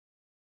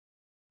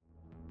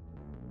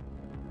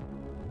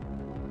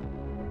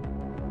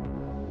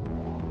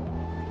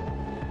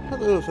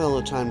Hello,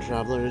 fellow time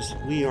travelers.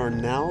 We are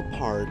now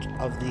part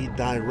of the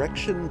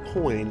Direction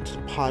Point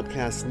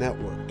Podcast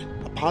Network,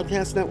 a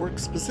podcast network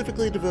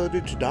specifically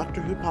devoted to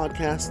Doctor Who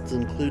podcasts,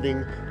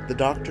 including the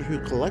Doctor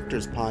Who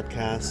Collectors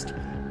Podcast,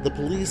 the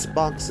Police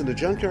Box in a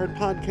Junkyard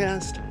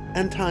Podcast,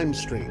 and Time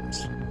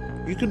Streams.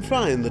 You can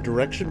find the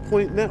Direction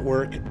Point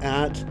Network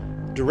at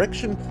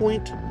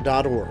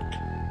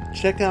directionpoint.org.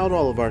 Check out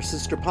all of our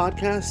sister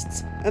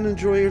podcasts and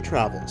enjoy your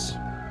travels.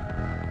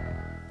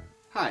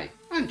 Hi,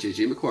 I'm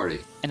JJ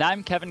McQuarrie. And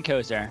I'm Kevin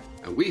Kozer.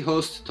 And we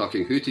host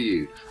Talking Who to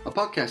You, a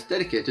podcast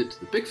dedicated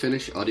to the Big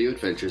Finish audio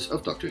adventures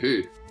of Doctor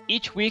Who.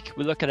 Each week,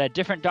 we look at a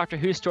different Doctor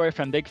Who story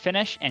from Big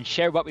Finish and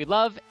share what we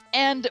love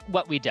and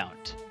what we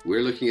don't.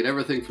 We're looking at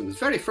everything from the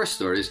very first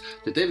stories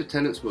to David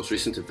Tennant's most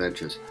recent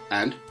adventures,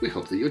 and we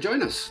hope that you'll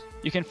join us.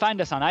 You can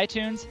find us on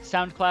iTunes,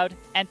 SoundCloud,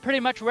 and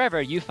pretty much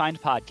wherever you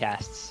find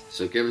podcasts.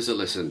 So give us a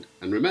listen,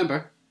 and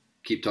remember,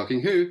 keep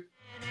talking Who.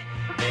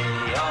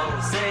 They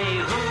all say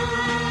who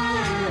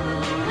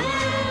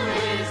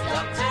is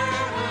Doctor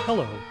Who?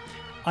 Hello,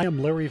 I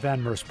am Larry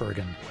Van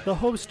Mersbergen, the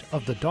host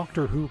of the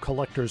Doctor Who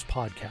Collectors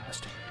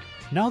Podcast.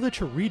 Now that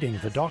you're reading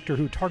the Doctor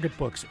Who Target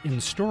books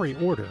in story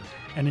order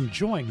and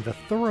enjoying the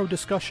thorough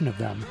discussion of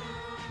them,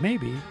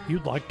 maybe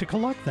you'd like to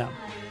collect them,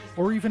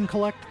 or even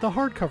collect the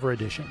hardcover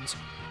editions,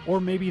 or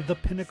maybe the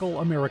Pinnacle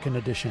American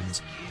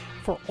editions.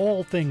 For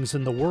all things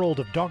in the world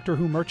of Doctor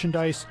Who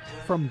merchandise,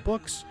 from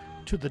books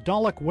to the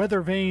Dalek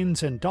weather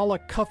vanes and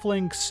Dalek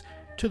cufflinks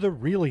to the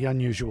really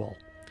unusual.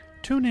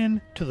 Tune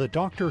in to the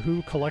Doctor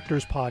Who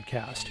Collectors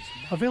Podcast,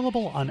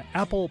 available on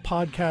Apple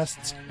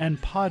Podcasts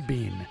and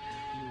Podbean.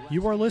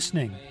 You are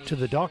listening to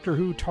the Doctor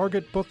Who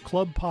Target Book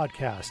Club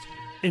Podcast.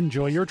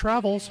 Enjoy your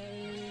travels.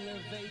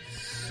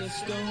 A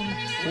stone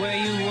where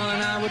you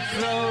want, I would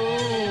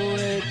throw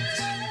it.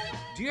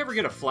 Do you ever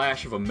get a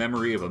flash of a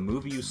memory of a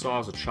movie you saw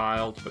as a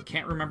child, but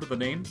can't remember the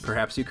name?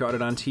 Perhaps you caught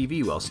it on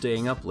TV while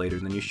staying up later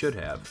than you should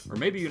have. Or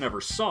maybe you never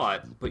saw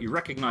it, but you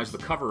recognize the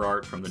cover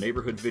art from the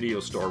neighborhood video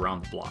store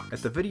around the block.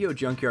 At the Video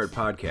Junkyard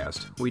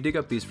Podcast, we dig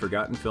up these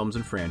forgotten films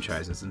and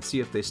franchises and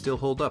see if they still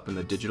hold up in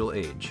the digital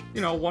age.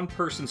 You know, one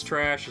person's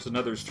trash is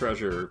another's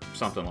treasure,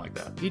 something like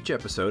that. Each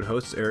episode,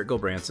 hosts Eric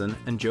Gilbranson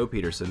and Joe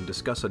Peterson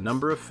discuss a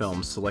number of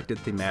films selected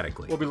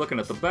thematically. We'll be looking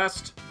at the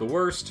best, the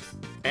worst,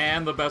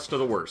 and the best of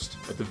the worst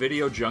at the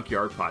Video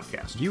Junkyard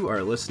Podcast. You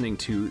are listening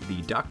to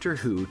the Doctor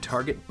Who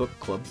Target Book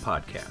Club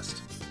Podcast.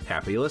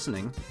 Happy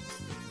listening.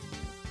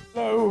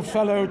 Hello,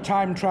 fellow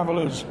time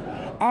travelers.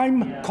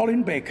 I'm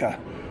Colin Baker,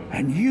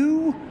 and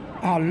you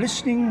are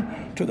listening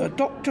to the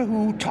Doctor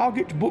Who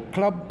Target Book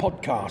Club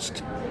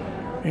Podcast.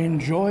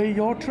 Enjoy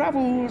your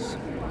travels.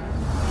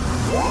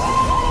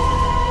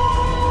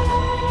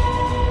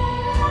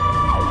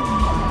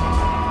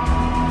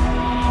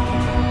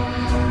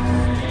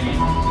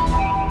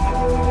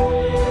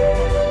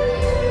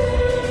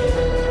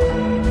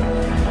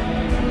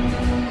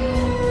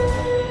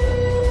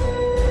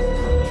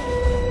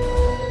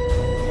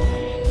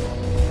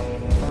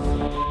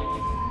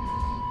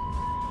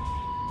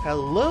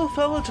 Hello,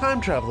 fellow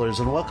time travelers,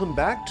 and welcome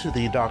back to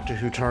the Doctor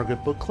Who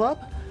Target Book Club,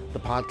 the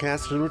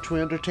podcast in which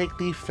we undertake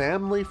the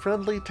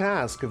family-friendly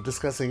task of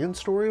discussing in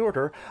story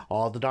order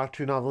all the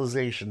Doctor Who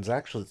novelizations.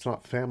 Actually, it's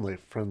not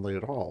family-friendly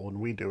at all when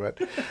we do it.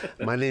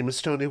 My name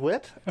is Tony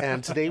Witt,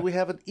 and today we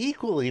have an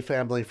equally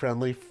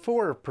family-friendly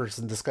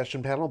four-person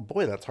discussion panel.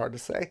 Boy, that's hard to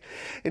say.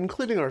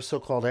 Including our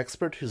so-called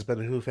expert who's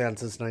been a Who fan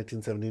since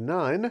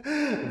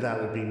 1979.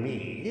 That would be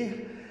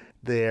me.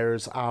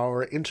 There's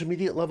our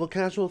intermediate level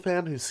casual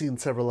fan who's seen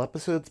several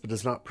episodes but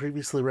has not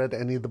previously read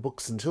any of the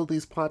books until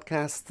these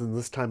podcasts, and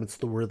this time it's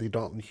the worthy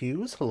Dalton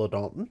Hughes. Hello,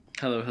 Dalton.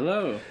 Hello,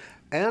 hello.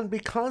 And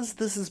because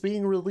this is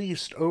being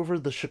released over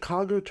the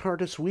Chicago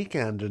TARDIS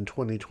weekend in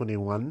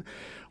 2021,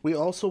 we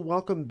also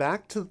welcome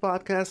back to the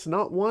podcast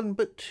not one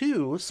but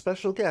two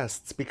special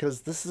guests,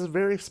 because this is a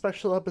very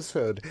special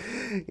episode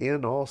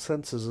in all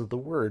senses of the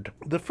word.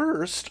 The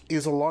first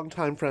is a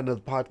longtime friend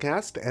of the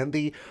podcast and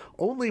the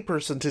only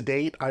person to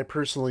date I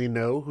personally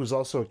know who's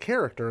also a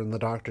character in the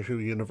Doctor Who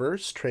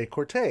universe, Trey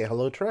Corte.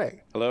 Hello,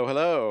 Trey. Hello,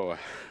 hello.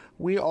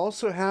 We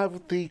also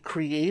have the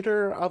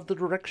creator of the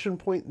Direction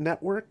Point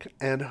Network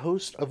and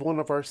host of one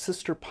of our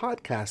sister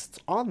podcasts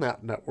on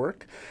that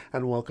network.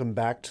 And welcome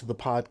back to the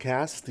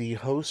podcast, the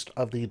host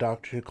of the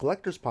Doctor Who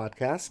Collectors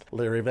Podcast,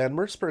 Larry Van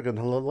Mersbergen.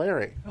 Hello,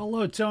 Larry.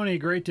 Hello, Tony.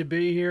 Great to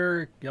be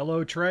here.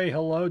 Hello, Trey.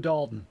 Hello,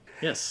 Dalton.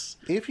 Yes.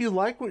 If you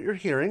like what you're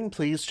hearing,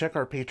 please check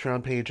our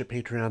Patreon page at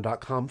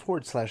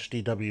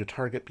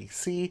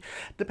patreon.com/DWTargetBC.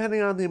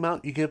 Depending on the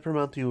amount you give per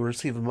month, you will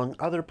receive, among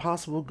other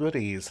possible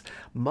goodies,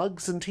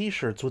 mugs and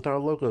t-shirts with our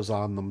logos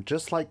on them,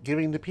 just like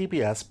giving to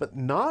PBS, but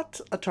not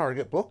a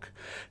Target book.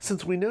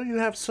 Since we know you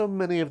have so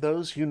many of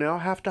those, you now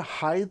have to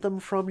hide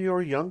them from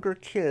your younger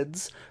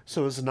kids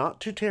so as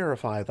not to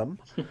terrify them.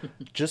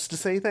 Just to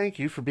say thank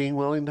you for being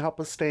willing to help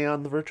us stay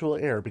on the virtual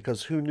air,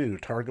 because who knew?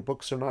 Target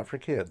books are not for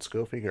kids.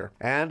 Go figure.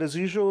 And as As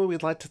usual,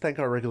 we'd like to thank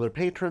our regular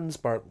patrons,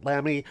 Bart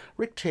Lammy,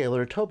 Rick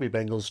Taylor, Toby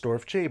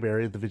Bengelsdorf, Jay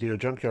Barry, the Video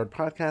Junkyard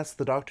Podcast,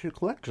 the Doctor Who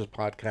Collectors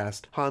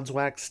Podcast, Hans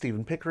Wax,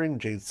 Stephen Pickering,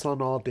 Jade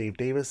Sonall, Dave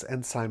Davis,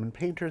 and Simon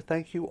Painter.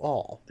 Thank you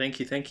all.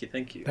 Thank you, thank you,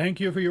 thank you. Thank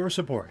you for your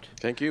support.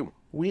 Thank you.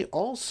 We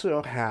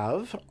also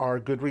have our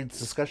Goodreads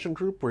discussion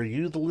group where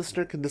you, the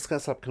listener, can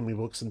discuss upcoming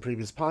books and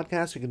previous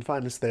podcasts. You can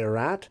find us there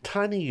at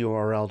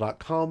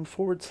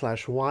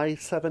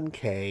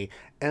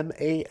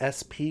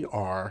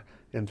tinyurl.com/Y7KMASPR.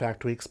 In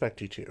fact, we expect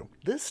you to.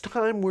 This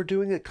time we're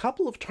doing a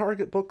couple of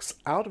Target books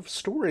out of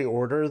story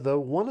order, though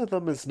one of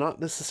them is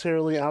not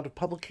necessarily out of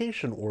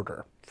publication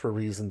order, for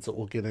reasons that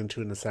we'll get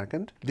into in a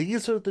second.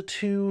 These are the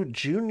 2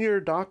 junior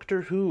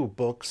Doctor Who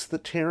books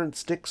that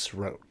Terrance Dicks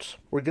wrote.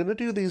 We're going to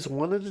do these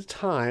one at a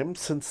time,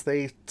 since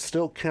they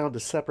still count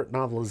as separate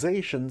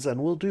novelizations,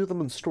 and we'll do them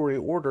in story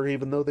order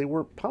even though they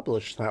weren't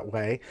published that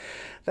way.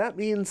 That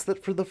means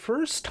that for the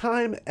first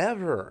time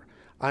ever,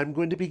 I'm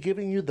going to be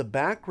giving you the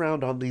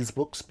background on these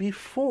books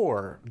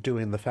before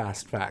doing the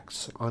fast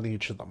facts on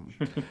each of them.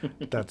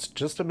 That's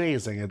just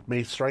amazing. It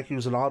may strike you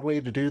as an odd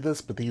way to do this,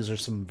 but these are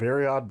some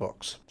very odd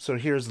books. So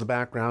here's the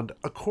background.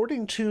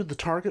 According to the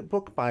Target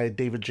book by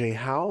David J.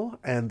 Howe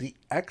and the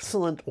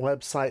excellent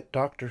website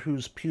Doctor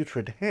Who's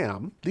Putrid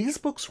Ham, these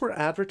books were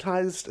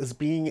advertised as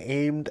being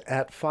aimed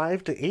at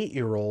 5 to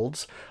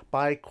 8-year-olds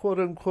by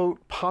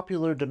quote-unquote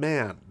popular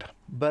demand.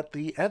 But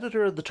the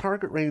editor of the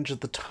Target range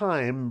at the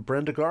time,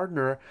 Brenda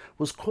Gardner,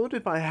 was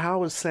quoted by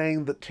Howe as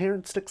saying that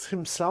Terrance Dicks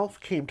himself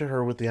came to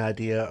her with the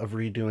idea of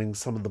redoing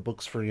some of the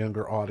books for a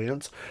younger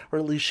audience, or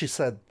at least she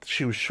said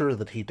she was sure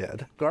that he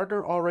did.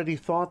 Gardner already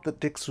thought that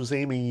Dicks was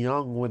aiming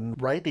young when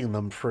writing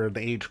them for an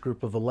age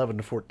group of 11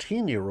 to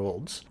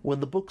 14-year-olds, when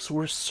the books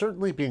were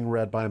certainly being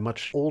read by a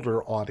much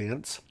older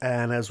audience,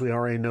 and as we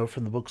already know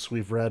from the books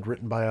we've read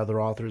written by other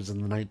authors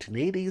in the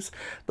 1980s,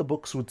 the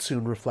books would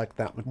soon reflect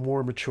that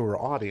more mature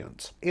audience.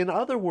 In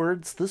other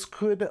words, this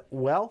could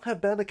well have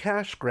been a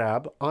cash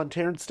grab on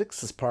Terrance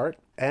Dicks' part,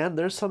 and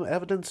there's some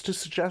evidence to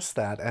suggest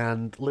that,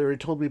 and Larry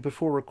told me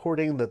before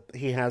recording that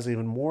he has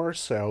even more,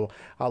 so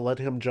I'll let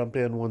him jump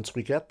in once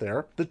we get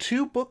there. The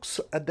 2 books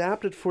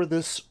adapted for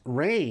this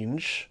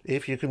range,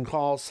 if you can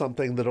call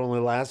something that only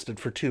lasted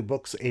for 2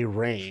 books a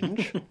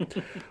range,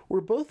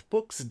 were both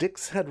books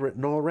Dicks had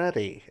written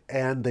already,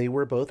 and they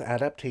were both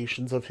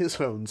adaptations of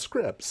his own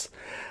scripts.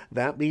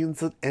 That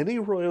means that any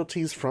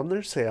royalties from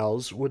their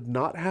sales would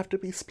not have to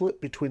be split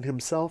between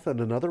himself and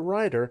another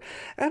writer,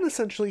 and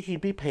essentially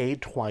he'd be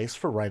paid twice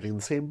for writing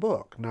the same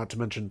book, not to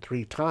mention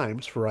 3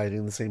 times for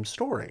writing the same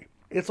story.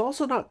 It's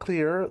also not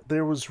clear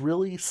there was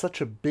really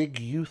such a big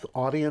youth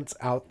audience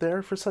out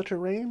there for such a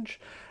range,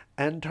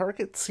 and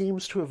Target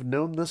seems to have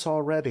known this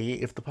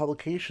already if the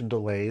publication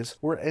delays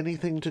were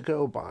anything to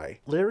go by.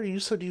 Larry, you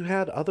said you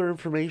had other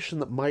information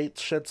that might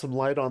shed some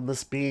light on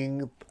this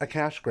being a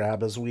cash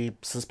grab, as we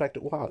suspect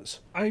it was.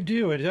 I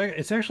do.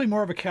 It's actually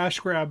more of a cash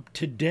grab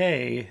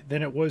today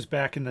than it was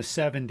back in the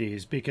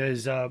 70s,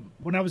 because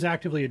when I was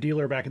actively a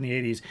dealer back in the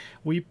 80s,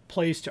 we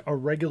placed a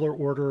regular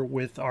order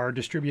with our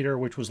distributor,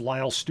 which was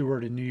Lyle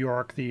Stewart in New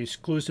York, the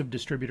exclusive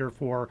distributor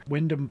for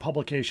Wyndham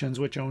Publications,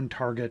 which owned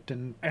Target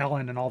and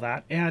Allen and all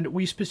that. And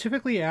we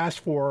specifically asked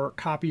for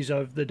copies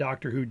of the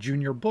Doctor Who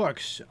Junior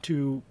books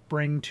to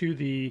bring to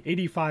the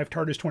 85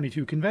 TARDIS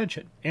 22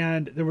 convention.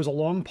 And there was a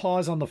long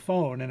pause on the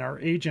phone, and our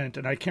agent,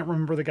 and I can't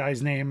remember the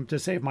guy's name to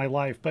save my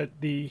life, but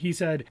he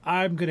said,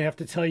 I'm going to have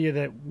to tell you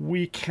that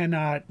we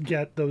cannot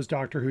get those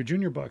Doctor Who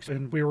Junior books.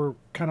 And we were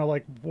kind of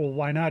like, well,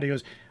 why not? He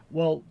goes,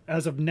 well,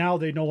 as of now,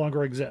 they no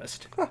longer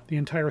exist. The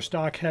entire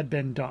stock had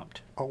been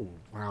dumped. Oh,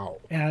 wow.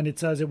 And it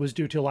says it was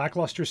due to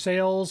lackluster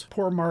sales,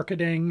 poor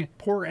marketing,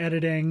 poor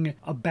editing,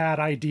 a bad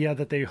idea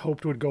that they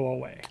hoped would go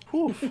away.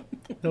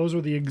 Those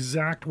were the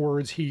exact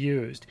words he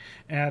used.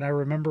 And I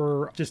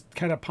remember just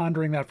kind of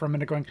pondering that for a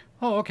minute going,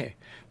 oh, okay.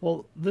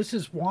 Well, this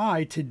is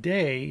why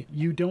today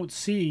you don't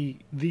see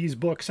these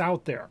books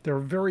out there. There are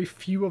very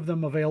few of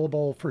them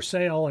available for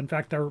sale. In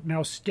fact, they're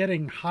now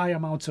getting high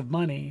amounts of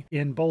money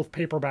in both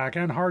paperback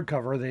and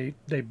hardcover.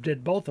 They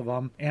did both of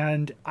them.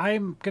 And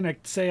I'm going to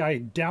say I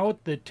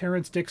doubt that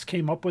Terrance Dicks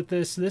came up with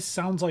this. This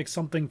sounds like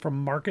something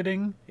from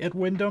marketing at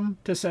Wyndham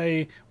to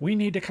say, we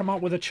need to come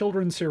out with a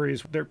children's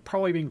series. They're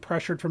probably being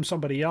pressured from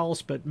somebody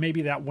else, but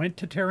maybe that went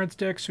to Terrance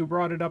Dicks, who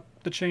brought it up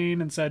the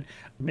chain and said,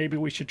 maybe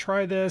we should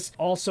try this.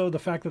 Also, the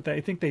fact that I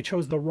think they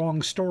chose the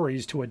wrong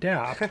stories to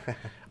adapt.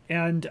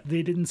 And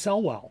they didn't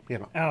sell well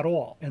at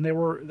all. And they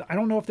were, I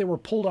don't know if they were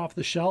pulled off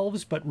the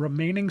shelves, but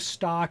remaining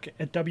stock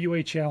at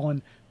W.H.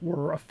 Allen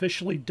were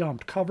officially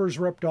dumped. Covers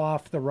ripped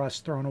off, the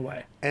rest thrown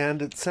away.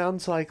 And it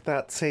sounds like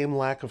that same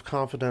lack of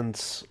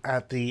confidence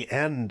at the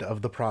end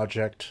of the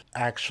project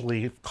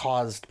actually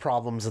caused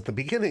problems at the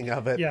beginning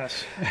of it.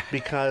 Yes.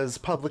 Because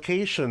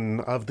publication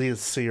of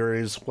this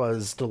series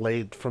was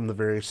delayed from the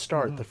very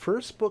start. Mm-hmm. The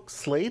first book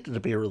slated to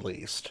be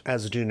released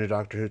as a Junior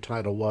Doctor Who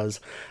title was,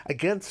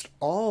 against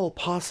all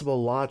possible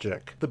Impossible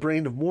Logic, The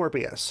Brain of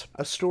Morbius,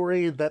 a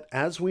story that,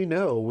 as we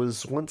know,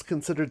 was once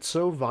considered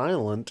so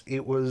violent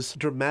it was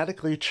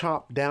dramatically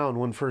chopped down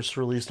when first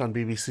released on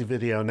BBC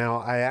Video. Now,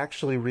 I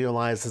actually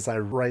realize as I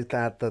write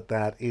that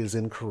that is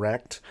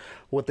incorrect.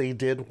 What they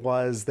did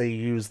was they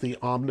used the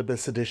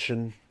omnibus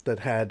edition that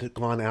had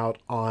gone out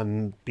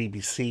on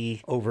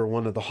BBC over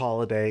one of the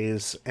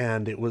holidays,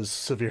 and it was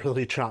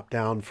severely chopped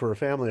down for a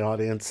family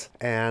audience.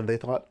 And they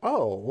thought,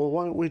 oh, well,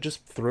 why don't we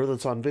just throw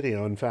this on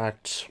video? In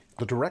fact,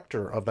 the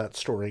director of that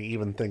story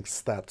even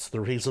thinks that's the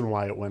reason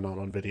why it went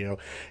on video.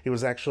 It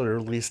was actually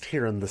released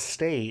here in the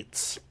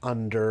States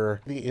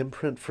under the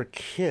imprint for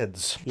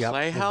kids.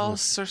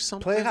 Playhouse or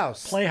something?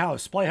 Playhouse.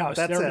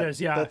 That's there it is,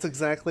 yeah. That's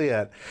exactly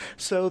it.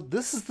 So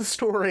this is the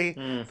story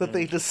that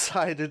they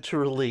decided to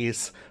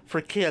release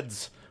for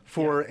kids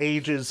for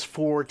ages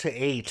 4 to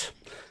 8.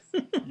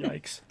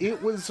 Yikes.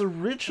 It was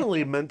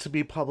originally meant to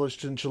be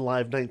published in July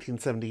of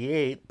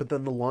 1978, but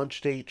then the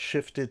launch date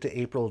shifted to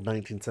April of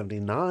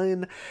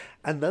 1979,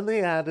 and then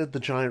they added The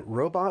Giant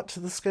Robot to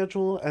the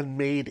schedule and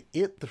made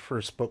it the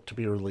first book to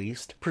be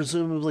released,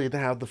 presumably to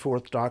have the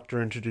Fourth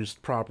Doctor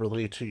introduced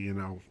properly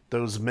to,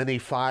 those many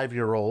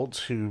 5-year-olds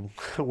who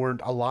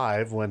weren't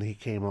alive when he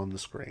came on the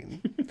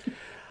screen.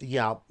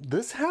 Yeah,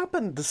 this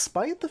happened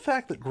despite the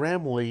fact that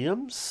Graham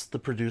Williams, the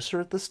producer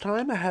at this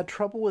time, had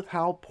trouble with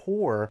how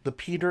poor the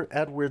Peter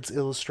Edwards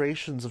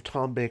illustrations of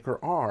Tom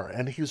Baker are,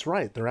 and he's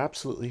right, they're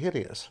absolutely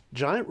hideous.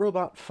 Giant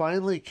Robot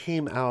finally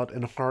came out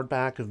in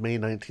hardback of May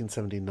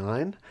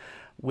 1979,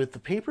 with the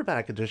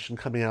paperback edition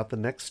coming out the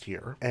next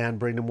year, and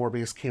Brain of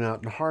Morbius came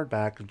out in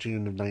hardback of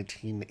June of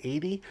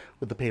 1980,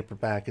 with the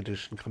paperback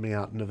edition coming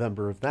out in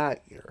November of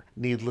that year.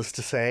 Needless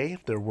to say,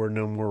 there were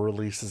no more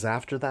releases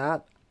after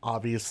that.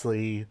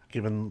 Obviously,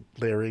 given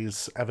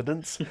Larry's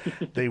evidence,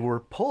 they were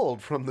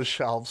pulled from the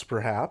shelves,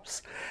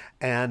 perhaps,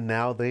 and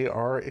now they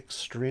are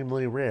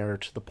extremely rare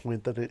to the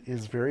point that it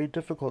is very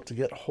difficult to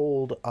get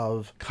hold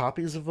of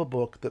copies of a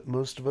book that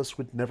most of us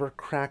would never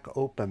crack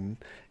open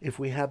if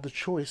we had the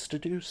choice to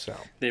do so.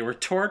 They were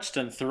torched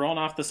and thrown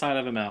off the side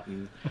of a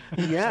mountain.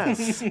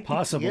 Yes.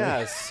 Possibly.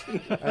 Yes.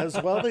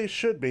 As well they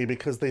should be,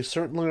 because they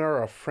certainly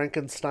are a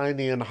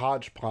Frankensteinian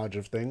hodgepodge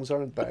of things,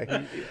 aren't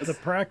they? The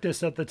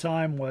practice at the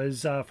time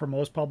was, for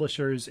most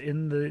publishers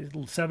in the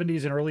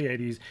 70s and early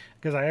 80s,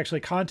 because I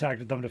actually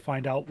contacted them to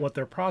find out what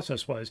their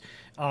process was.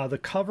 The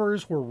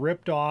covers were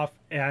ripped off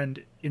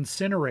and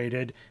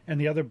incinerated, and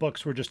the other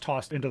books were just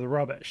tossed into the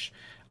rubbish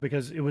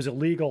because it was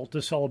illegal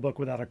to sell a book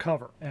without a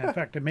cover. And in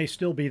fact, it may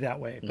still be that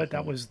way, but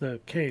that was the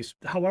case.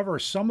 However,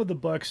 some of the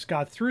books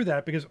got through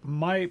that because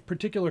my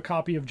particular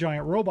copy of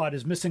Giant Robot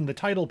is missing the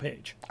title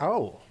page.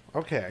 Oh,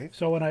 okay.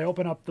 So when I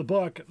open up the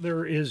book,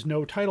 there is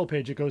no title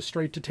page. It goes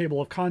straight to table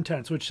of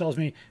contents, which tells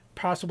me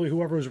possibly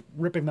whoever was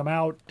ripping them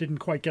out didn't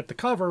quite get the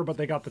cover, but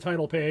they got the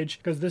title page,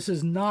 because this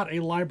is not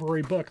a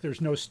library book. There's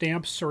no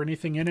stamps or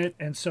anything in it,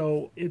 and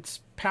so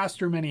it's passed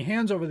through many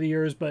hands over the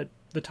years, but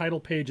the title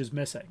page is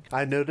missing.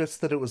 I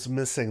noticed that it was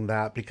missing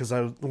that because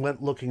I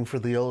went looking for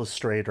the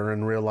illustrator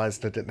and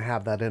realized it didn't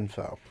have that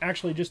info.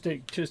 Actually, just to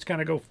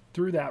kind of go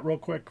through that real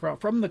quick,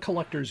 from the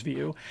collector's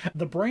view,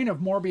 The Brain of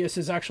Morbius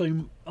is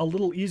actually a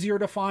little easier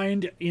to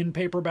find in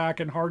paperback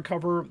and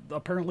hardcover.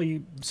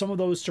 Apparently, some of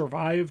those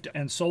survived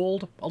and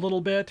sold a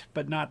little bit,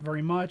 but not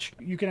very much.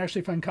 You can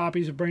actually find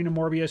copies of Brain of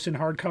Morbius in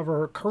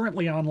hardcover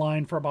currently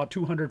online for about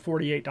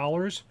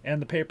 $248,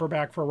 and the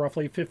paperback for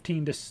roughly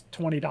 $15 to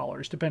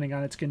 $20, depending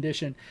on its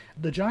condition.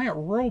 The Giant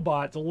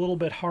Robot's a little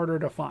bit harder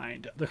to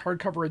find. The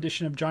hardcover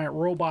edition of Giant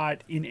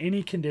Robot in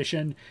any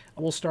condition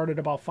will start at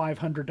about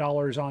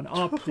 $500 on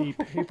up. The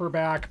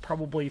paperback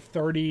probably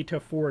 $30 to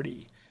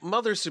 $40.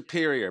 Mother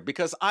Superior,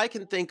 because I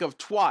can think of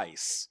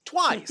twice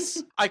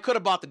I could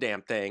have bought the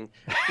damn thing,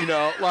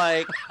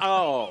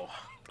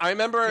 I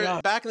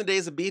remember back in the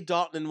days of B.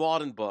 Dalton and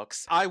Walden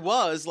books, I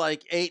was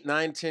like 8,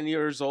 9, 10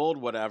 years old,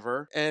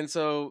 whatever. And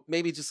so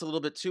maybe just a little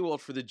bit too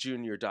old for the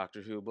junior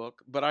Doctor Who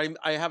book. But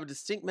I have a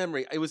distinct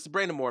memory. It was The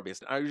Brain of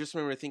Morbius. I just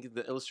remember thinking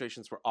the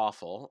illustrations were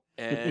awful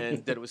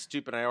and that it was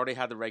stupid. I already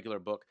had the regular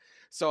book.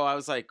 So I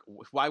was like,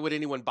 why would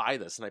anyone buy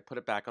this? And I put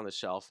it back on the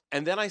shelf.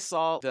 And then I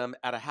saw them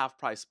at a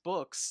half-price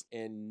books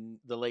in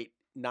the late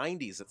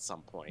 90s at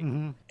some point.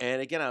 Mm-hmm.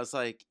 And again, I was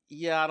like,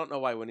 I don't know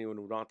why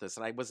anyone would want this.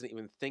 And I wasn't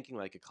even thinking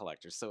like a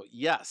collector. So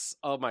yes,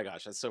 oh my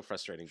gosh, that's so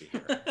frustrating to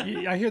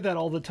hear. I hear that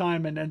all the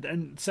time.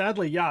 And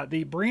sadly,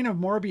 the Brain of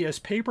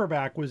Morbius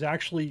paperback was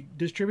actually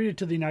distributed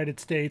to the United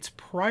States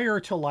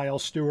prior to Lyle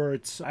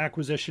Stewart's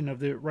acquisition of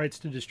the rights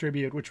to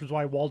distribute, which was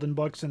why Walden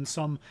Books and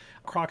some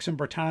Crocs and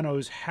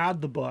Britannos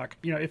had the book.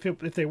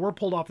 If they were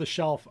pulled off the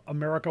shelf,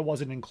 America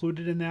wasn't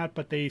included in that,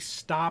 but they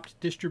stopped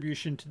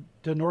distribution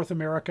to North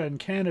America and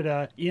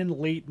Canada in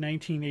late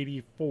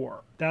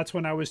 1984. That's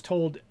when I was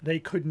told they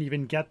couldn't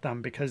even get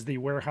them because the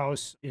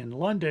warehouse in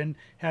London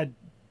had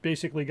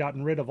basically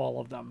gotten rid of all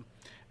of them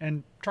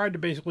and tried to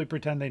basically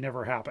pretend they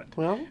never happened.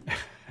 Well,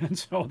 And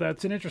so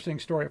that's an interesting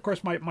story. Of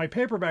course, my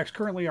paperbacks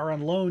currently are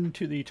on loan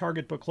to the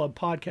Target Book Club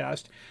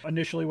podcast.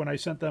 Initially, when I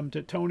sent them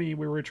to Tony,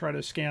 we were trying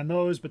to scan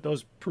those, but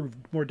those proved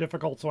more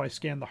difficult, so I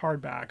scanned the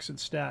hardbacks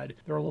instead.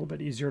 They're a little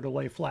bit easier to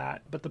lay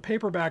flat. But the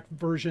paperback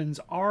versions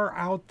are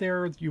out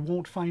there. You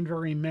won't find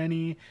very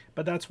many,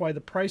 but that's why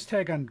the price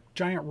tag on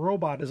Giant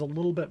Robot is a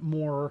little bit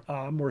more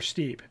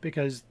steep,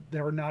 because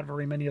there are not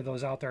very many of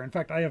those out there. In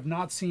fact, I have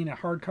not seen a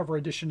hardcover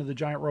edition of the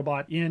Giant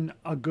Robot in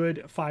a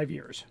good 5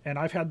 years, and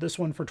I've had this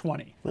one for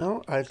 20.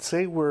 Well, I'd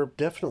say we're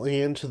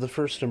definitely into the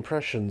first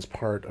impressions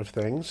part of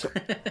things.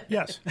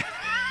 Yes.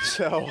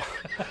 So,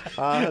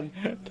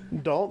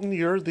 Dalton,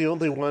 you're the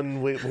only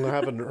one we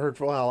haven't heard.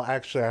 Well,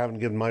 actually, I haven't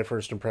given my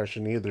first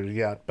impression either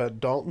yet. But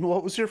Dalton,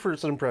 what was your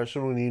first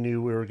impression when you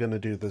knew we were going to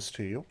do this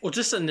to you? Well,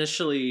 just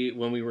initially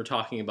when we were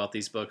talking about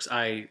these books,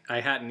 I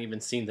hadn't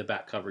even seen the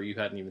back cover. You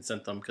hadn't even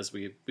sent them, because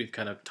we've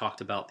kind of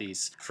talked about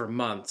these for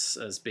months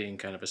as being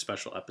kind of a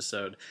special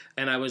episode.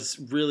 And I was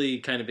really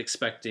kind of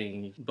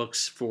expecting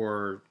books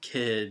for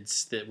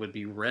kids that would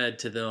be read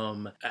to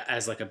them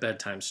as like a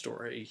bedtime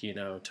story,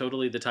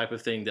 totally the type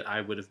of thing that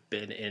I would have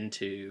been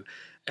into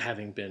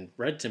having been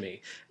read to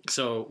me.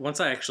 So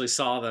once I actually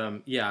saw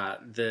them,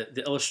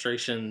 the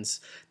illustrations,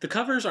 the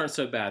covers aren't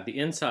so bad. The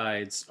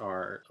insides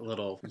are a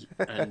little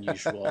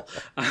unusual.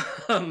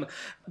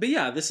 But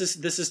yeah, this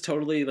is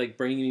totally like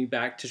bringing me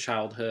back to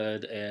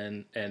childhood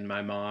and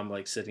my mom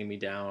like sitting me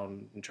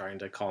down and trying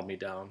to calm me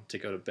down to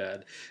go to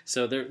bed.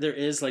 So there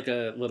is like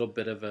a little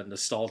bit of a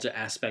nostalgia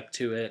aspect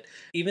to it.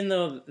 Even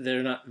though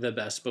they're not the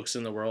best books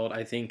in the world,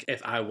 I think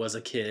if I was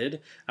a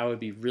kid, I would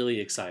be really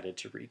excited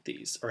to read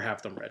these or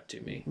have them read to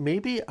me.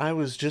 Maybe I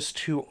was just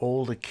too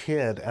old a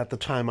kid at the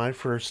time I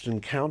first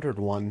encountered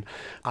one.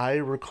 I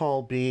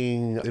recall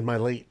being in my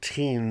late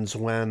teens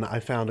when I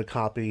found a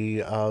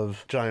copy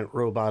of Giant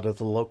Robot at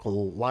the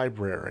local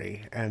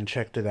library and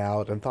checked it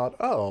out and thought,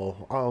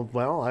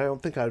 well, I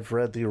don't think I've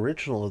read the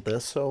original of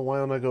this, so why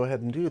don't I go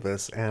ahead and do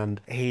this? And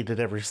hated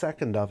every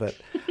second of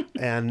it.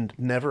 And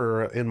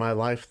never in my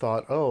life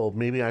thought,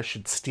 maybe I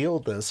should steal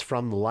this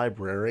from the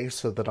library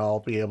so that I'll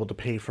be able to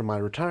pay for my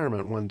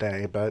retirement one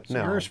day. But so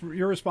no.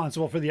 You're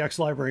responsible for the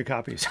ex-library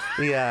copies.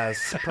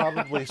 Yes,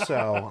 probably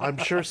so. I'm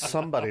sure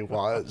somebody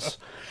was.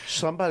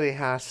 Somebody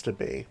has to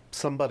be.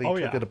 Somebody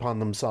took it upon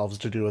themselves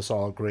to do us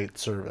all a great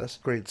service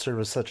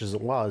such as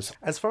it was.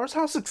 As far as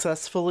how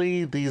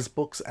successfully these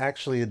books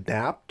actually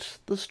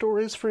adapt the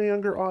stories for a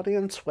younger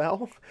audience,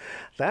 well,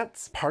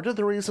 that's part of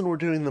the reason we're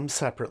doing them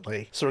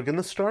separately. So we're going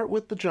to start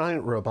with the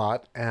Giant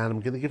Robot, and I'm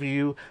going to give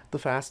you the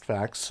fast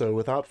facts. So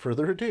without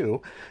further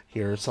ado,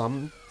 here are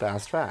some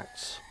fast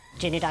facts.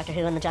 Junior Doctor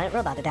Who and the Giant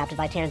Robot, adapted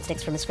by Terrence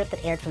Dicks from a script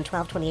that aired from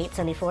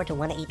 12/28/74 to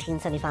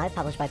 1/18/75,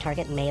 published by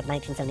Target in May of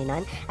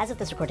 1979. As of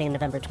this recording in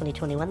November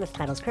 2021, this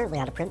title is currently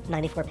out of print,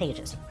 94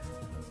 pages.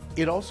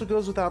 It also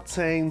goes without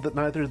saying that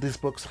neither of these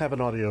books have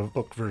an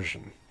audiobook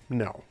version.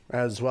 No,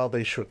 as well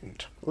they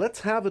shouldn't.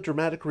 Let's have a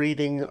dramatic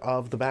reading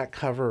of the back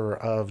cover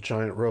of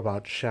Giant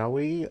Robot, shall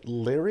we?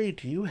 Larry,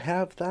 do you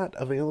have that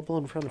available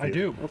in front of you? I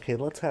do. Okay,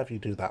 let's have you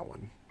do that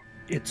one.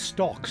 It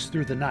stalks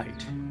through the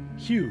night,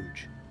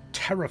 huge,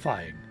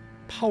 terrifying,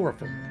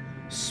 powerful,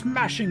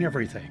 smashing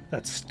everything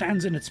that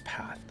stands in its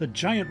path. The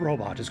Giant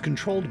Robot is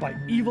controlled by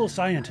evil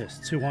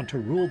scientists who want to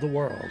rule the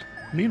world.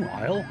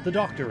 Meanwhile, the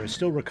Doctor is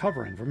still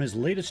recovering from his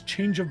latest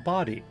change of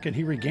body. Can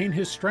he regain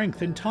his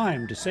strength in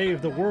time to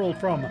save the world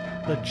from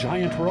the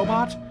Giant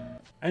Robot?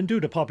 And due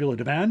to popular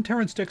demand,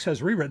 Terrence Dicks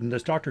has rewritten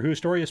this Doctor Who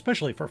story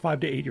especially for 5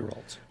 to 8 year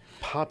olds.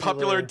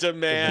 Popular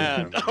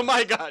demand. Oh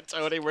my God,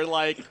 Tony, we're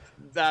like,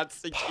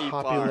 that's the key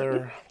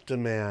Popular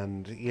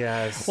demand,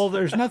 yes. Well,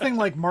 there's nothing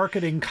like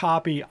marketing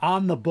copy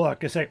on the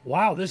book to say,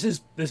 wow, this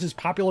is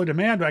popular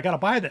demand, I gotta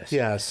buy this.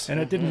 Yes. And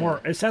it didn't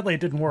work. Sadly, it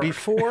didn't work.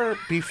 Before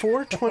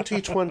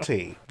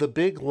 2020, the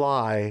big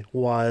lie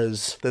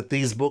was that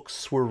these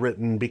books were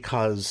written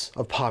because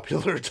of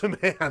popular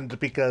demand,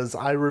 because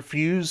I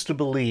refuse to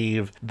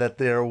believe that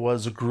there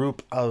was a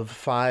group of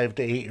 5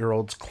 to 8 year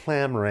olds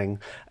clamoring,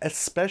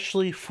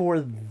 especially for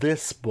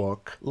this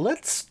book.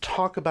 Let's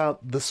talk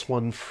about this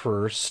one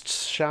first,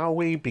 shall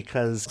we?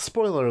 Because,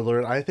 spoiler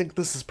alert, I think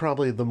this is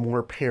probably the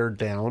more pared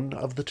down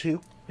of the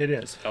two. It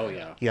is. Oh,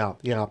 yeah.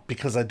 Yeah,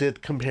 because I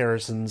did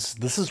comparisons.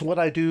 This is what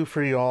I do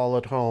for you all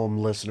at home,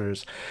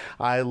 listeners.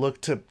 I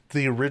looked at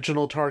the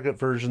original Target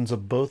versions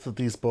of both of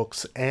these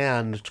books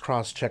and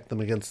cross-checked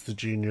them against the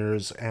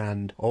juniors,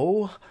 and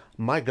oh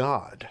my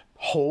God,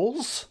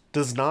 holes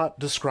does not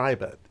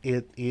describe it.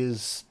 It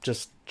is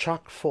just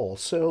chock full.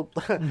 So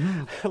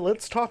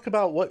let's talk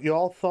about what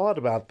y'all thought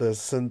about this,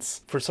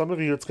 since for some of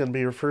you it's going to be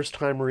your first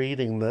time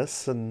reading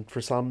this, and for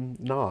some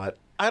not.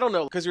 I don't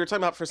know, because we were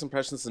talking about first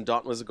impressions and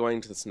Dalton was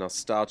going to this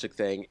nostalgic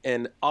thing.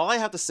 And all I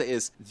have to say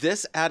is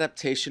this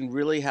adaptation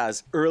really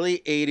has early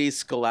 80s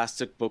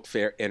Scholastic Book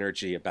Fair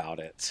energy about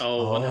it.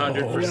 Oh,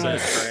 100%,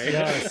 right?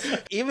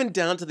 Yes. Even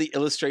down to the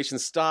illustration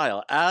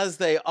style, as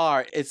they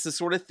are. It's the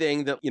sort of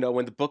thing that,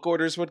 when the book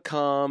orders would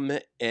come,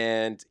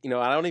 and, I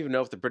don't even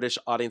know if the British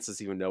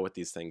audiences even know what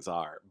these things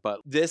are.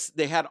 But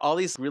they had all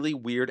these really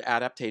weird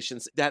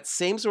adaptations. That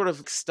same sort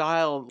of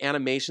style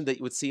animation that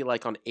you would see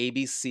like on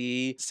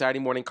ABC, Saturday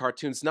morning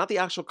cartoons, not the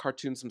actual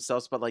cartoons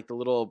themselves, but like the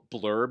little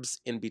blurbs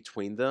in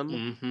between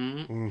them.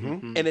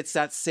 And it's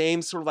that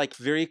same sort of like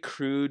very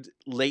crude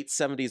late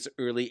 70s,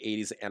 early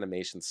 80s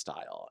animation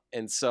style.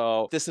 And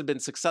so if this had been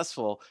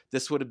successful,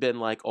 this would have been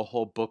like a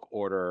whole book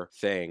order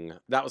thing.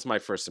 That was my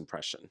first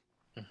impression.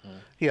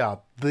 Yeah,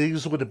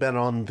 these would have been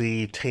on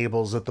the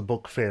tables at the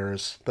book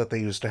fairs that they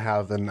used to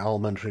have in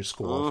elementary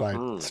school, if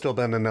I'd still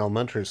been in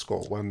elementary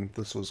school when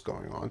this was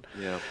going on.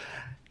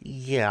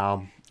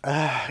 Yeah,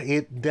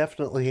 it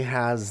definitely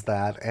has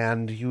that,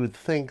 and you would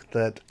think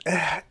that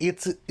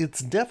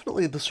it's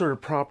definitely the sort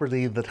of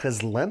property that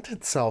has lent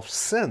itself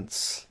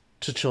since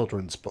to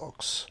children's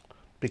books.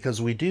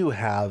 Because we do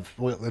have,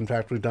 in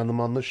fact, we've done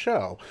them on the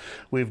show.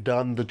 We've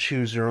done the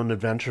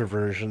choose-your-own-adventure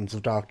versions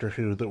of Doctor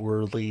Who that were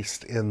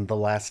released in the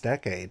last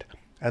decade.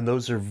 And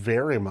those are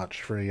very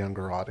much for a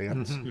younger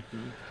audience.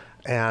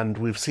 And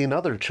we've seen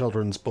other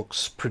children's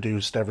books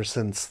produced ever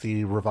since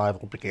the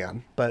revival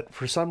began. But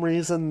for some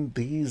reason,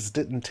 these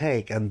didn't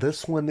take. And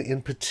this one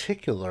in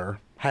particular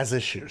has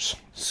issues.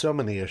 So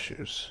many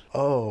issues.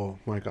 Oh,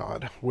 my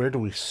God. Where do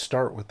we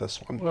start with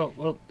this one?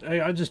 Well,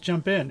 I'll just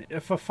jump in.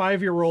 If a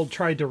 5-year-old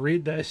tried to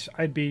read this,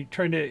 I'd be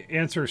trying to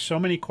answer so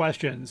many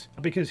questions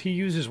because he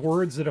uses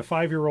words that a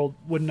 5-year-old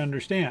wouldn't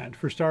understand,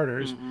 for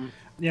starters.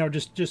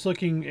 Just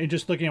looking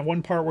at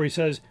one part where he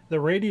says,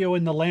 the radio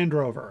in the Land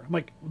Rover. I'm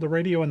like, the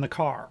radio in the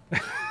car.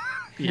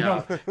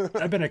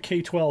 I've been a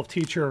K-12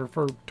 teacher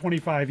for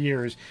 25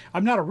 years.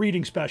 I'm not a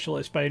reading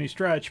specialist by any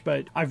stretch,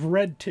 but I've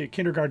read to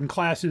kindergarten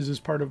classes as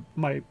part of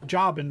my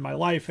job in my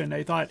life, and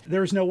I thought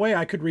there's no way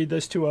I could read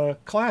this to a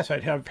class.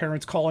 I'd have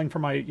parents calling for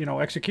my,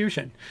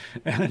 execution.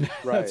 And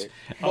right.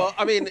 Well,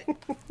 I mean,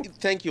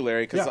 thank you,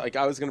 Larry, because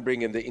I was going to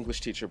bring in the English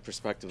teacher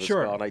perspective as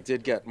well, and I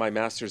did get my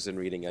master's in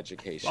reading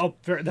education. Oh,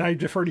 I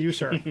defer to you,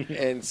 sir.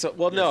 And so,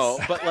 no,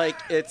 but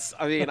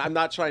I'm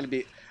not trying to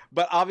be...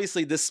 But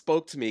obviously this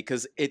spoke to me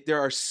because there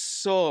are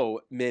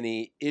so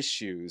many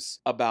issues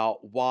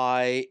about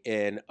why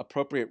an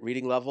appropriate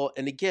reading level,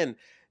 and again,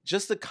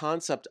 just the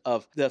concept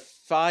of the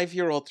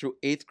 5-year-old through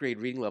 8th grade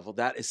reading level,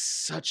 that is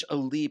such a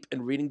leap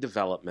in reading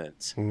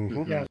development.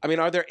 Yeah. I mean,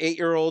 are there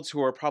 8-year-olds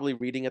who are probably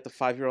reading at the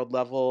 5-year-old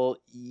level?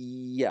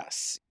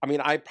 Yes. I mean,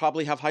 I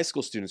probably have high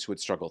school students who would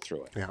struggle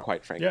through it,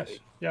 quite frankly.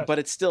 Yes. But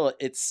it's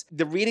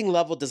the reading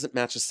level doesn't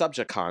match the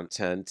subject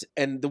content.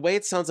 And the way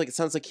it sounds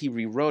like he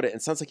rewrote it.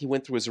 It sounds like he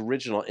went through his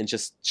original and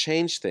just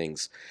changed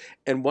things.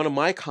 And one of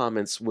my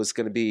comments was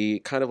going to be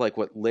kind of like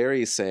what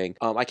Larry is saying.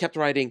 I kept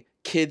writing,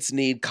 kids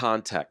need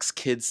context.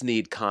 Kids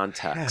need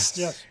context.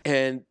 Yes.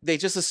 And they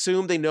just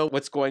assume they know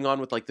what's going on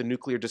with like the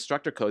nuclear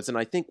destructor codes. And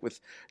I think with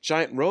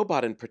Giant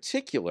Robot in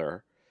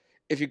particular,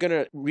 if you're going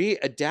to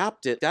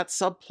readapt it, that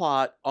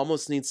subplot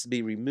almost needs to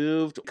be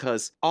removed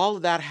because all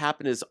of that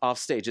happened is off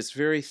stage. It's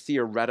very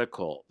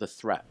theoretical, the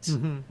threat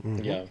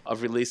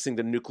of releasing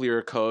the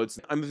nuclear codes.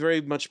 I'm a very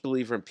much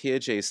believer in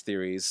Piaget's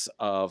theories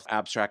of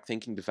abstract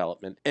thinking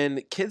development.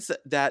 And kids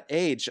that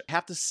age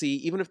have to see,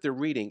 even if they're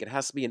reading, it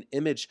has to be an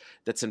image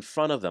that's in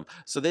front of them.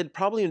 So they'd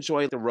probably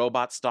enjoy the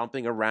robot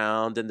stomping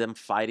around and them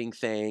fighting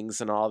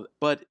things and all.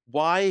 But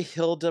why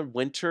Hilda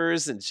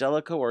Winters and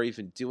Jellicoe are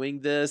even doing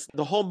this,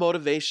 the whole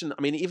motivation,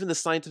 I mean, even the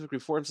Scientific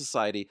Reform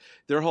Society,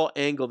 their whole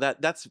angle,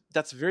 that's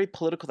very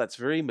political, that's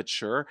very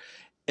mature.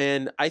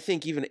 And I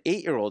think even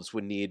 8-year-olds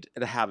would need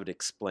to have it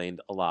explained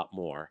a lot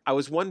more. I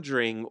was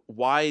wondering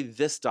why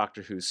this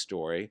Doctor Who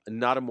story,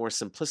 not a more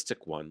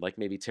simplistic one, like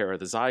maybe Terror of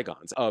the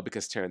Zygons. Oh,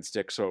 because Terrence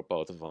Dicks wrote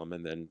both of them,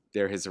 and then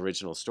they're his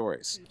original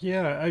stories.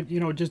 Yeah,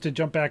 just to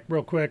jump back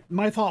real quick,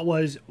 my thought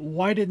was,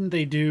 why didn't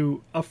they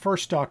do a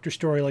first Doctor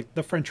story like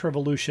the French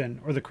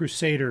Revolution or the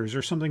Crusaders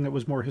or something that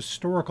was more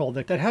historical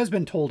that has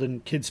been told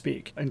in kid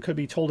speak and could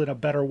be told in a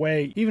better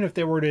way, even if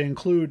they were to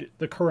include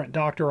the current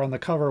Doctor on the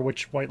cover,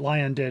 which White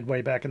Lion did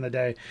way back in the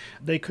day.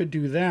 They could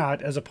do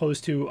that as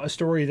opposed to a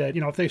story that,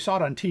 if they saw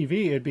it on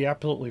TV, it'd be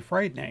absolutely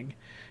frightening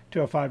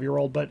to a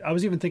 5-year-old. But I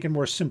was even thinking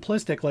more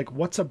simplistic, like,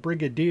 what's a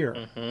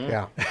brigadier?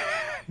 Yeah.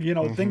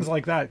 Things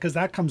like that, because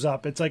that comes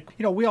up. It's like,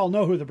 we all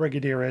know who the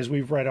brigadier is.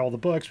 We've read all the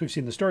books. We've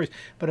seen the stories.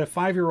 But a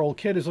 5-year-old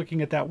kid is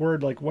looking at that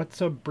word like,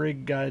 what's a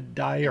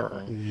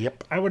brigadier?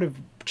 Yep. I would have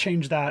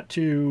change that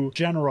to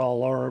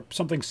general or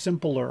something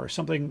simpler,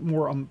 something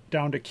more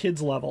down to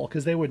kids level,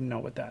 because they wouldn't know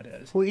what that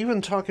is. Well,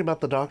 even talking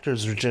about the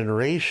Doctor's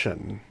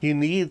regeneration, you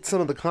need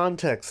some of the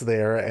context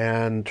there,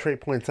 and Trey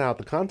points out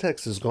the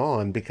context is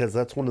gone because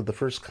that's one of the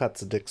first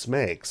cuts that Dix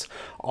makes.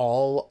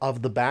 All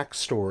of the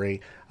backstory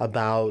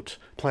about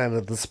Planet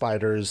of the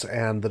Spiders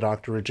and the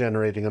Doctor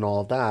regenerating and all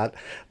of that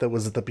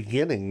was at the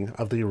beginning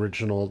of the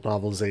original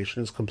novelization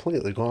is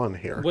completely gone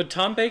here. Would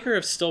Tom Baker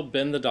have still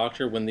been the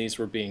Doctor when these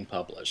were being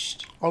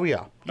published? Oh,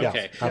 yeah. Yeah,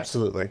 okay.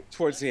 Absolutely.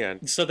 Towards the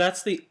end. So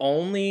that's the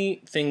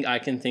only thing I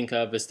can think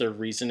of as their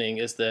reasoning,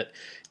 is that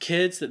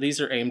kids that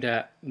these are aimed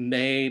at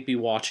may be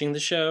watching the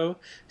show,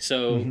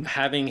 so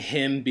having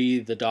him be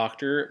the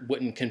Doctor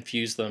wouldn't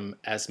confuse them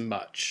as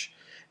much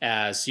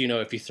as, you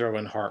know, if you throw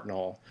in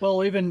Hartnell.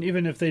 Well, even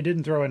if they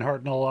didn't throw in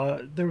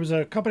Hartnell, there was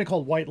a company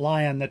called White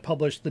Lion that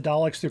published the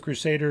Daleks, the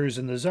Crusaders,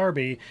 and the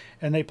Zarbi,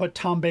 and they put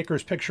Tom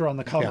Baker's picture on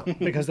the cover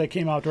because they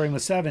came out during the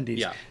 70s.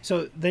 Yeah.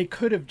 So they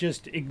could have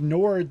just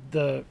ignored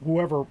the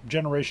whoever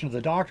generation of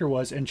the Doctor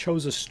was and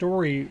chose a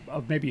story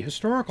of maybe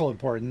historical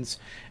importance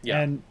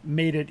and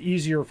made it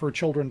easier for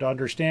children to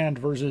understand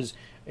versus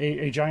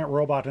a giant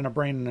robot and a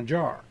brain in a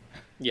jar.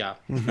 Yeah.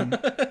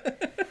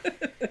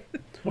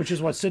 Which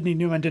is what Sidney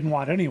Newman didn't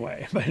want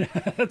anyway. But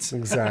that's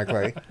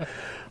exactly.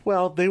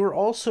 Well, they were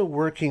also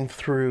working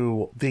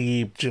through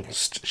the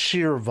just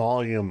sheer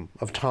volume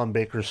of Tom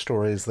Baker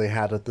stories they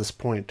had at this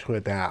point to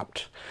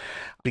adapt.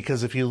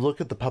 Because if you look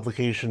at the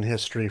publication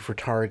history for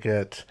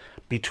Target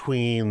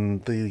between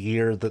the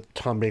year that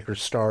Tom Baker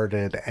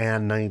started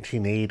and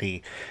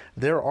 1980,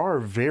 there are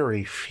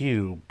very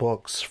few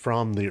books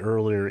from the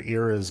earlier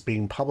eras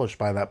being published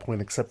by that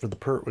point, except for the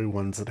Pertwee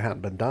ones that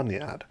hadn't been done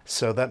yet.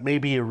 So that may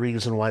be a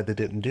reason why they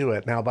didn't do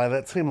it. Now, by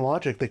that same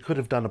logic, they could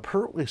have done a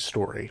Pertwee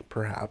story,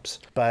 perhaps.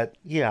 But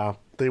yeah,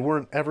 they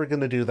weren't ever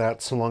going to do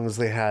that so long as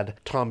they had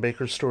Tom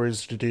Baker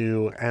stories to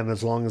do, and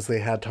as long as they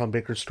had Tom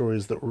Baker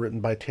stories that were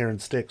written by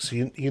Terrence Dix.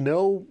 You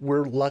know,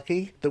 we're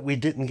lucky that we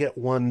didn't get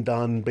one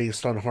done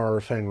based on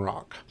Horror Fang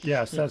Rock.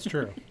 Yes, that's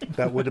true.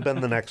 That would have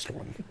been the next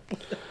one.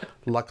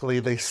 Luckily,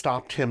 they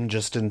stopped him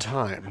just in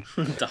time.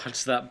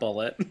 Dodged that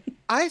bullet.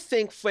 I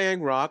think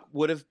Fang Rock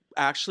would have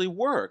actually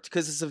worked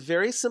because it's a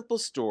very simple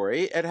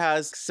story. It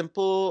has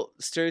simple,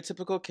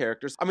 stereotypical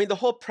characters. I mean, the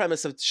whole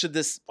premise of should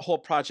this whole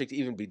project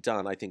even be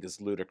done, I think, is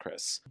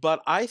ludicrous.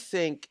 But I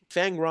think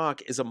Fang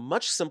Rock is a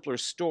much simpler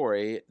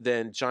story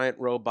than Giant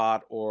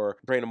Robot or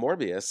Brain of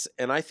Morbius.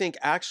 And I think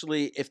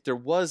actually, if there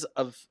was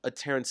a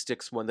Terrence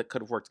Dix one that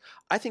could have worked,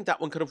 I think that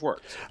one could have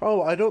worked.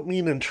 Oh, I don't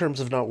mean in terms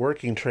of not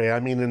working, Trey.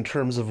 I mean in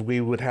terms of we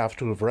would have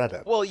to have read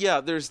it. Well,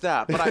 yeah, there's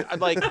that. But I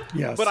like,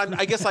 yes. But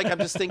I guess like I'm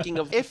just thinking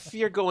of if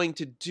you're going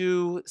to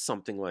do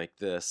something like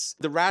this,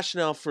 the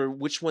rationale for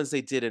which ones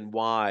they did and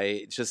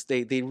why, just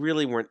they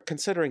really weren't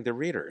considering the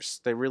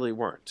readers. They really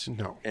weren't.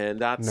 No. And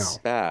that's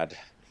bad.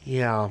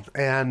 Yeah,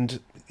 and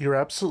you're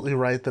absolutely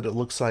right that it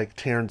looks like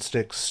Terrence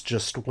Dix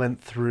just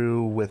went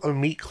through with a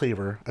meat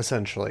cleaver,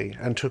 essentially,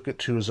 and took it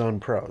to his own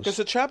prose. Because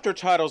the chapter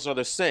titles are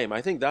the same. I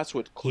think that's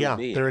what clued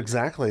me. Yeah, they're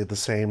exactly the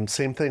same.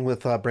 Same thing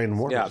with Brain of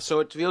Morbius. Yeah,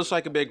 so it feels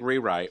like a big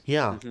rewrite.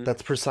 Yeah,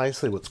 that's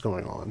precisely what's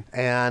going on.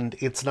 And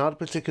it's not a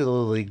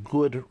particularly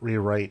good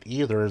rewrite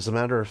either. As a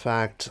matter of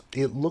fact,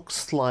 it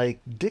looks like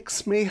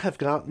Dix may have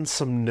gotten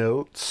some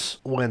notes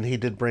when he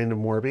did Brain of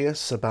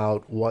Morbius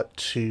about what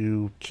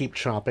to keep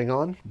chopping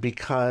on,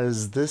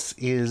 because this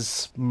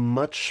is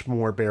much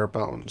more bare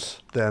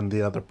bones than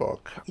the other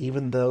book,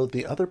 even though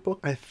the other book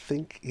I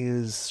think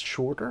is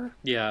shorter.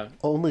 Yeah.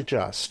 Only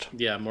just.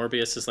 Yeah,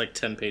 Morbius is like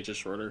 10 pages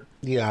shorter.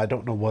 Yeah, I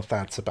don't know what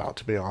that's about,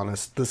 to be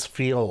honest. This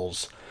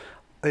feels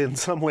in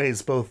some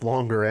ways both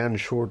longer and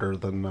shorter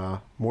than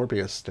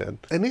Morbius did.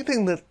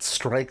 Anything that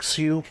strikes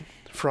you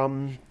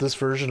from this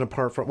version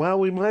apart from, well,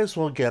 we might as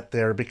well get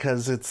there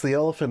because it's the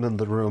elephant in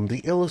the room, the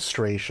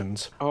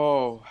illustrations.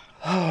 Oh.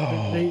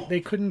 They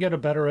couldn't get a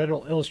better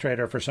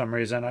illustrator for some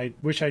reason. I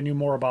wish I knew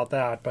more about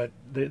that, but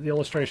the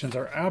illustrations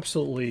are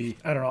absolutely,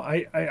 I don't know.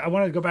 I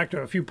want to go back to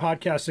a few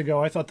podcasts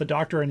ago. I thought the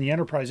Doctor and the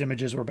Enterprise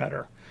images were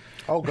better.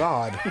 Oh,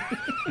 God.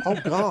 Oh,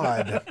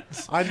 God.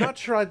 I'm not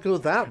sure I'd go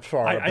that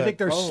far. I think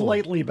they're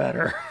slightly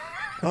better.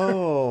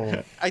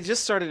 Oh. I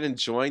just started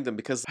enjoying them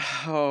because,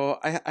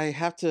 I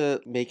have to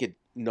make it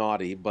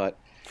naughty, but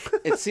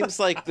it seems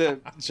like the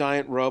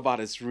giant robot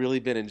has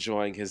really been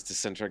enjoying his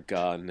dissenter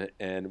gun,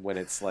 and when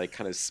it's like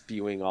kind of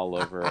spewing all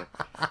over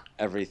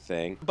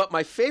everything. But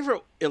my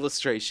favorite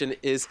illustration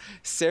is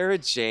Sarah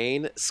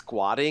Jane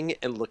squatting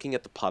and looking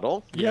at the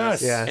puddle.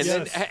 Yes.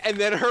 And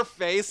then her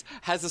face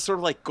has this sort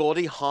of like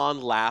Goldie Hawn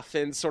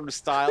laughing sort of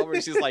style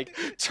where she's like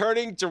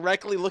turning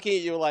directly looking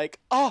at you like,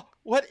 oh,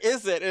 what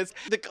is it? It's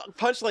the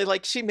punchline,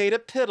 like she made a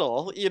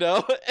piddle, you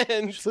know?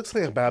 And she looks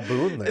like a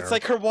baboon there. It's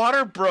like her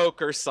water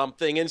broke or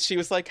something, and she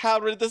was like, how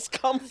did this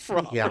come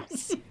from? Yeah.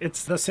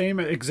 It's the same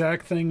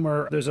exact thing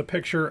where there's a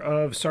picture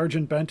of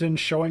Sergeant Benton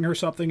showing her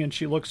something, and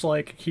she looks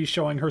like he's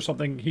showing her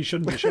something he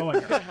shouldn't be showing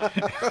her.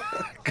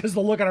 Because the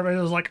look at her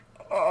is like,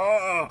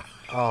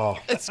 Oh.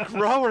 It's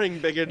growing,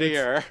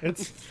 Brigadier.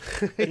 It's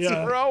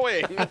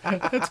growing.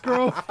 It's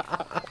growing.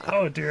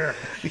 Oh dear.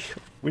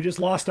 We just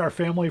lost our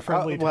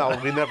family-friendly. Well,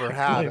 we never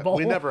had it. label.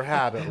 We never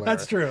had it, Larry.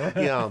 That's true.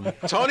 Yeah.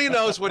 Tony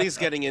knows what he's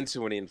getting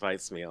into when he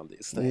invites me on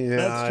these things. Yeah,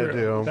 That's true. I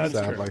do, That's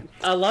sadly. true.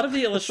 A lot of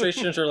the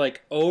illustrations are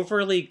like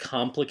overly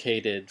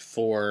complicated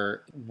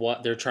for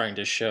what they're trying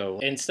to show.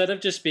 Instead of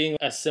just being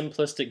a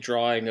simplistic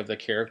drawing of the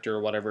character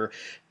or whatever,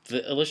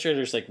 the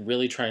illustrator's like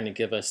really trying to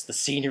give us the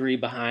scenery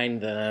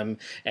behind them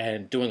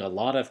and doing a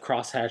lot of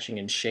cross-hatching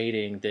and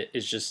shading that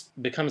is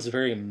just becomes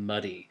very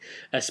muddy,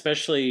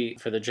 especially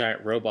for the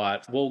giant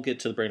robot. We'll get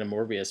to the Brain of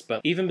Morbius, but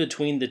even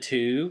between the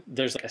two,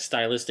 there's like a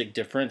stylistic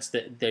difference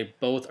that they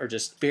both are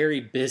just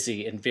very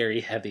busy and very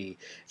heavy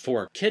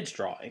for kids'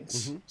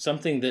 drawings. Mm-hmm.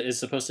 Something that is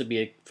supposed to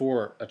be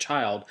for a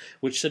child,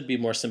 which should be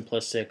more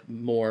simplistic,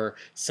 more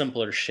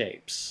simpler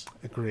shapes.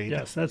 Agreed.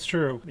 Yes, that's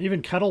true.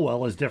 Even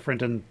Kettlewell is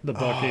different in the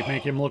book. They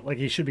make him look like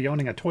he should be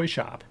owning a toy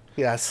shop.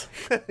 Yes.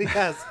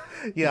 Yes.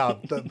 Yeah.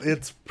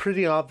 It's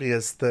pretty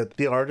obvious that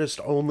the artist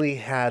only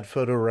had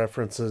photo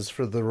references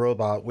for the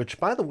robot, which,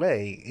 by the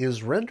way,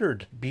 is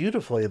rendered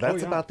beautifully.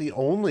 That's about the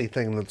only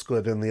thing that's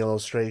good in the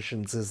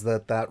illustrations, is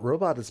that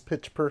robot is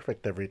pitch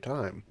perfect every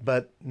time.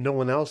 But no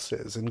one else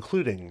is,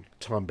 including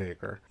Tom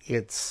Baker.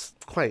 It's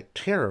quite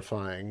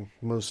terrifying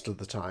most of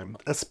the time,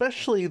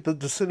 especially the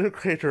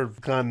disintegrator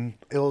gun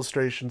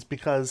illustrations,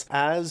 because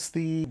as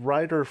the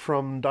writer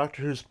from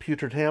Doctor Who's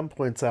Putrid Ham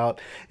points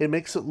out, it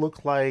makes it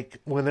look like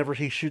whenever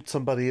he shoots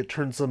somebody, it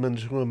turns them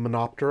into a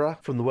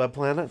Menoptera from the Web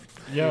Planet.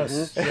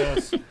 Yes,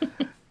 yes.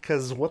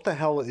 Because what the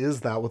hell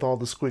is that with all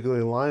the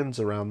squiggly lines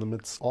around them?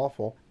 It's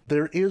awful.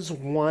 There is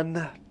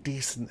one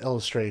decent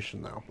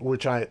illustration, though,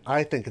 which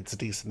I think it's a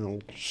decent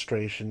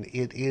illustration.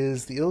 It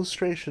is the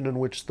illustration in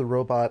which the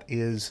robot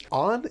is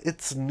on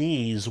its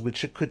knees,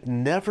 which it could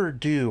never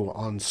do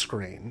on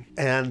screen.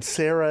 And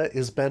Sarah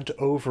is bent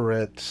over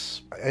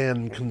it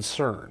in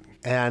concern.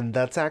 And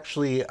that's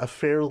actually a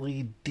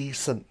fairly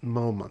decent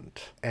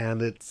moment.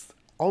 And it's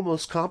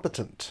almost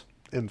competent.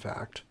 In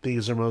fact,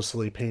 these are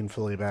mostly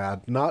painfully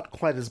bad. Not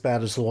quite as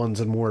bad as the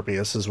ones in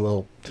Morbius, as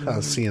we'll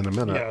see in a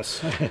minute.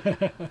 Yes.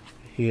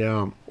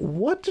 Yeah.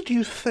 What did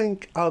you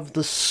think of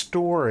the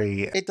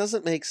story? It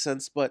doesn't make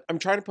sense, but I'm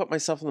trying to put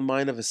myself in the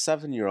mind of a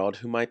 7-year-old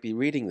who might be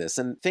reading this,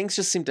 and things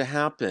just seem to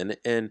happen,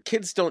 and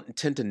kids don't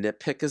tend to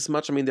nitpick as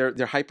much. I mean,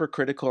 they're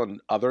hypercritical on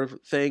other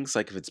things,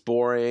 like if it's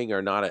boring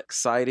or not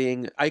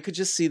exciting. I could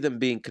just see them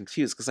being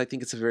confused, because I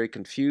think it's a very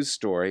confused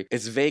story.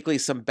 It's vaguely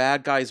some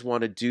bad guys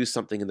want to do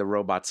something and the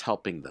robot's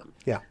helping them.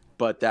 Yeah.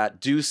 But that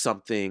do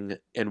something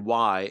and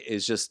why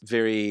is just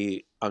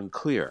very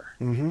unclear.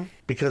 Mm-hmm.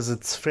 Because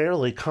it's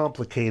fairly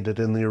complicated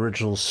in the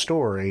original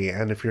story,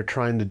 and if you're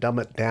trying to dumb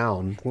it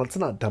down, well, it's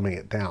not dumbing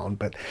it down,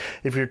 but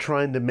if you're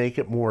trying to make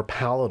it more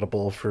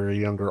palatable for a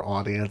younger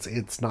audience,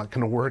 it's not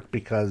going to work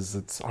because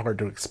it's hard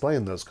to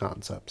explain those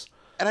concepts.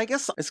 And I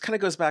guess this kind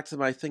of goes back to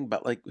my thing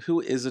about, like,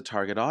 who is a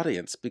target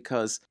audience?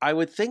 Because I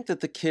would think that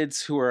the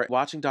kids who are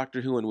watching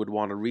Doctor Who and would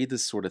want to read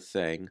this sort of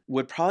thing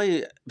would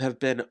probably have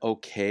been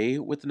okay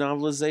with the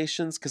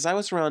novelizations. Because I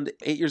was around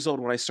 8 years old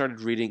when I started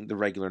reading the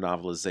regular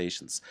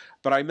novelizations.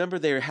 But I remember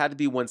there had to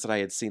be ones that I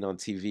had seen on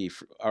TV,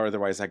 or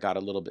otherwise I got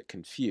a little bit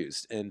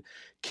confused. And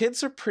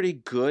kids are pretty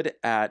good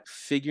at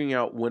figuring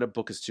out when a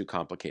book is too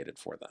complicated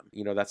for them.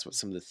 You know, that's what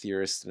some of the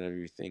theorists and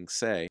everything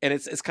say. And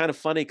it's kind of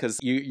funny because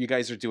you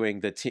guys are doing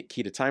the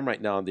Key to Time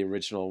right now on the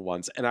original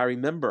ones. And I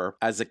remember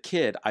as a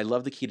kid, I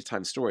love the Key to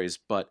Time stories,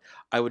 but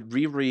I would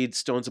reread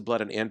Stones of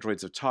Blood and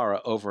Androids of Tara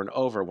over and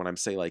over when I'm,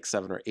 say, like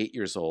 7 or 8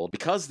 years old,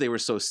 because they were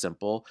so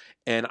simple.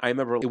 And I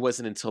remember it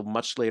wasn't until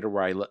much later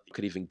where I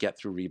could even get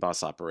through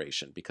Reboss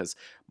Operation, because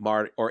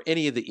or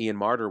any of the Ian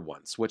Marter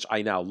ones, which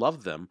I now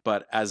love them.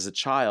 But as a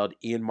child,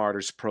 Ian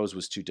Marter's prose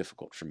was too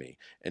difficult for me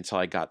until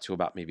I got to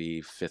about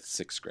maybe 5th,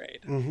 6th grade.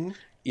 Mm-hmm.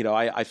 You know,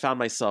 I found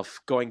myself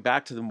going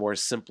back to the more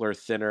simpler,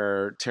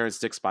 thinner Terrence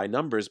Dicks by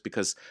numbers,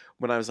 because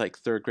when I was like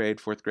 3rd grade,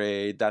 4th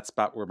grade, that's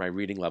about where my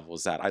reading level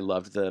was at. I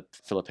loved the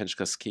Philip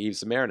Hinchcliffe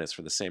Caves of Marinus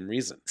for the same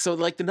reason. So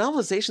like the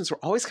novelizations were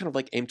always kind of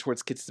like aimed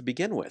towards kids to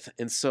begin with.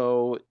 And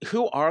so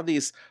who are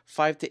these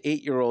 5 to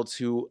 8 year olds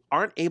who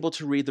aren't able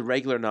to read the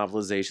regular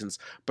novelizations,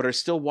 but are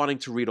still wanting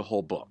to read a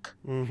whole book?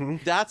 Mm-hmm.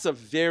 That's a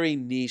very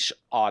niche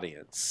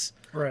audience.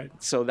 Right.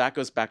 So that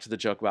goes back to the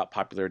joke about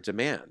popular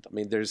demand. I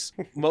mean, there's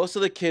most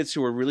of the kids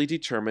who are really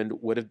determined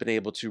would have been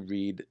able to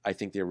read, I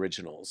think, the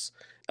originals,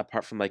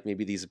 apart from like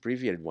maybe these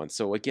abbreviated ones.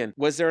 So again,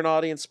 was there an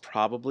audience?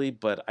 Probably,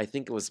 but I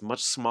think it was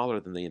much smaller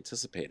than they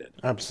anticipated.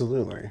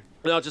 Absolutely.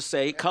 And I'll just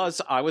say,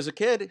 because I was a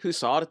kid who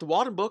saw it at the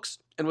Walden Books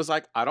and was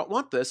like, I don't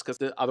want this because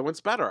the other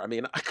one's better. I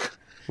mean,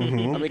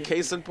 Mm-hmm. I mean,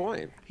 case in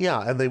point.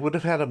 Yeah, and they would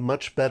have had a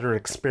much better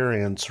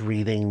experience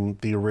reading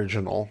the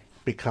original,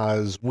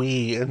 because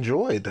we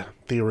enjoyed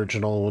the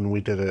original when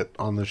we did it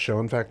on the show.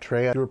 In fact,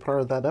 Trey, you were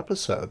part of that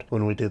episode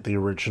when we did the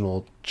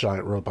original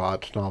Giant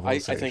Robot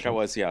novelization. I think I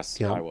was, yes.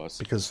 Yeah, I was.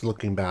 Because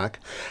looking back,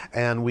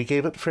 and we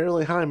gave it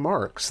fairly high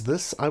marks.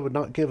 This, I would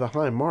not give a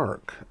high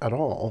mark at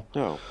all.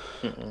 No.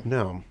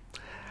 No.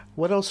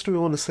 What else do we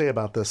want to say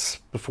about this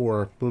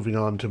before moving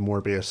on to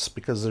Morbius?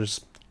 Because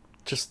there's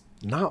just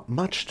not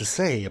much to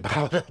say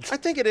about it. I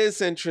think it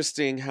is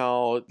interesting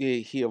how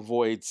he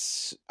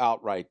avoids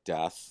outright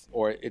death,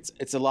 or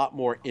it's a lot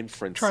more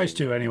inference. Tries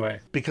to, anyway.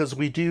 Because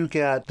we do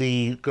get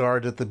the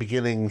guard at the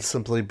beginning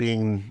simply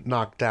being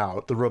knocked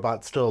out. The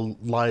robot still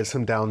lies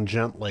him down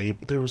gently.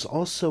 There was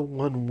also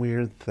one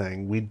weird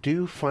thing. We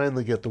do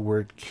finally get the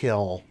word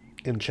kill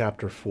in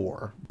chapter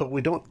 4, but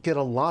we don't get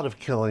a lot of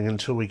killing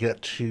until we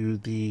get to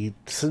the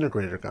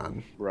disintegrator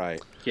gun.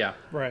 Right. Yeah.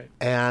 Right.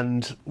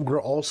 And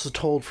we're also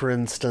told, for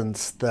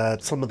instance,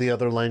 that some of the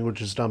other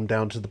language is dumbed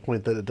down to the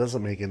point that it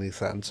doesn't make any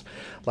sense.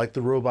 Like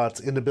the robot's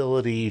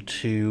inability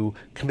to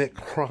commit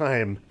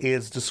crime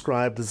is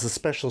described as a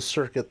special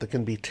circuit that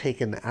can be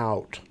taken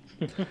out.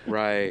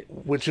 Right.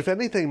 Which, if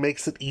anything,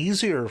 makes it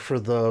easier for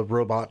the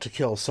robot to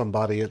kill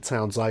somebody, it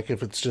sounds like,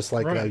 if it's just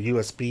like a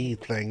USB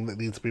thing that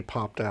needs to be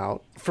popped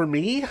out. For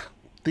me,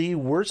 the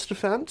worst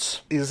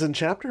offense is in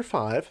chapter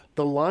 5,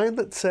 the line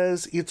that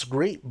says, "Its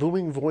great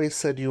booming voice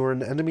said you are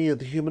an enemy of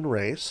the human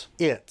race."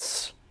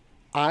 It's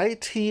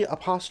IT''S.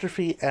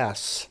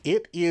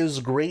 It is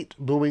great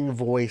booming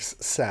voice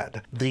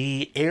said.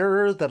 The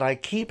error that I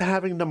keep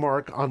having to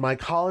mark on my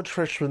college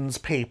freshman's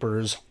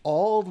papers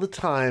all the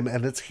time,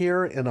 and it's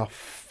here in a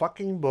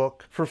fucking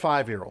book for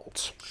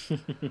 5-year-olds.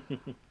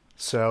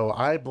 So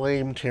I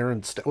blame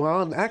Terrence...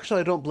 Well, and actually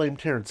I don't blame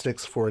Terrence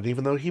Dix for it,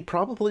 even though he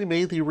probably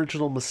made the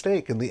original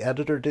mistake and the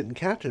editor didn't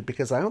catch it,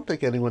 because I don't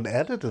think anyone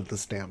edited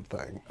this damn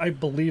thing. I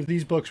believe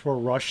these books were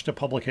rushed to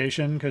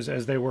publication because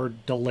as they were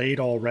delayed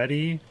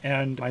already,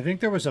 and I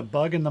think there was a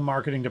bug in the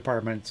marketing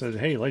department that said,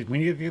 hey, like, we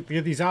need to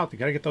get these out. We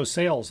got to get those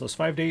sales, those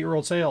 5 to 8 year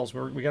old sales.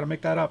 We got to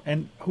make that up.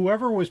 And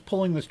whoever was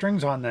pulling the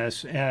strings on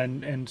this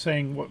and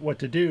saying what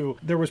to do,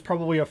 there was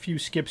probably a few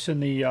skips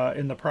in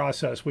the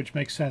process, which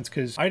makes sense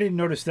because I didn't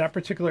notice that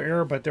particular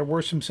error, but there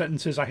were some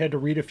sentences I had to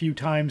read a few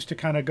times to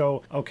kind of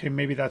go, okay,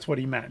 maybe that's what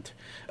he meant.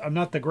 I'm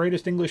not the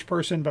greatest English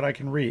person, but I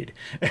can read.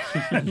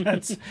 And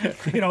that's,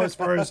 as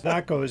far as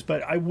that goes.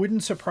 But I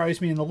wouldn't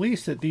surprise me in the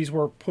least that these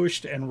were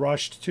pushed and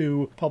rushed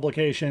to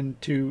publication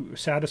to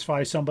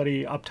satisfy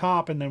somebody up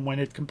top, and then when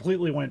it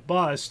completely went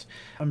bust,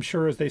 I'm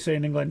sure, as they say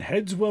in England,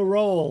 heads will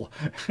roll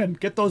and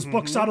get those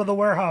books out of the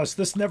warehouse.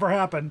 This never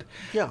happened.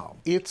 Yeah,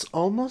 it's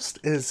almost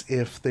as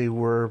if they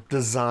were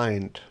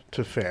designed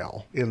to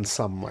fail in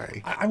some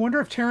way. I wonder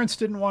if Terrence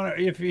didn't want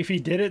to, if he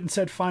did it and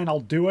said, fine, I'll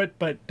do it,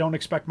 but don't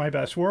expect my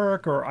best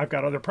work, or I've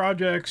got other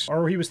projects,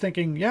 or he was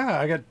thinking,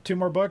 yeah, I got 2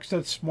 more books,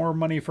 that's more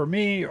money for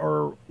me,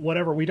 or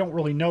whatever. We don't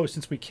really know,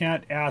 since we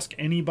can't ask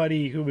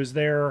anybody who was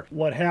there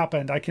what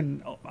happened.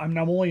 I'm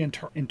only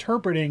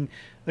interpreting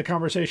the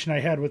conversation I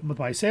had with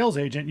my sales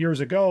agent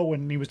years ago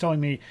when he was telling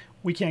me,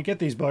 we can't get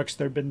these books,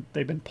 they've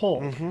been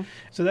pulled. Mm-hmm.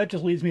 So that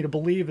just leads me to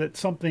believe that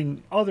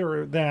something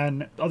other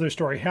than other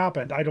story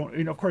happened. I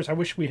don't, of course, I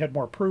wish we had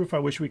more proof. I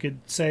wish we could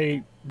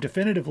say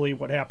definitively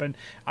what happened.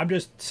 I'm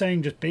just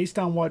saying, just based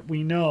on what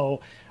we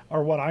know,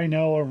 or what I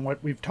know and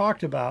what we've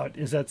talked about,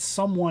 is that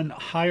someone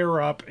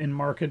higher up in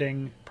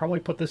marketing probably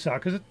put this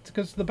out,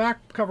 because the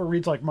back cover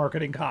reads like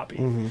marketing copy.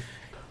 Mm-hmm.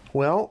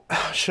 Well,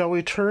 shall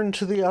we turn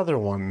to the other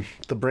one,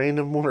 The Brain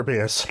of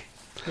Morbius?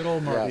 Good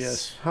old Morbius.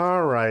 Yes.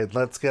 All right,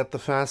 let's get the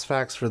fast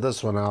facts for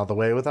this one out of the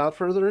way without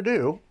further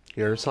ado.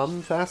 Here are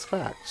some fast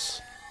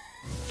facts.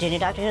 Junior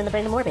Doctor Who and the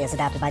Brain of Morbius,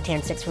 adapted by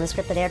Terrence Dix from a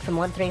script that aired from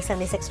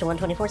 1/3/76 to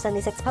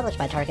 1/24/76, published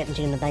by Target in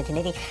June of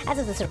 1980. As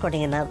of this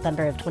recording in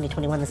November of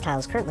 2021, this title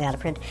is currently out of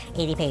print,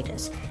 80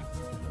 pages.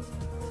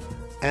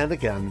 And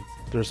again,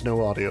 there's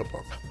no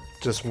audiobook.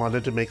 Just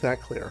wanted to make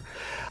that clear.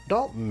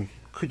 Dalton,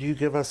 could you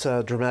give us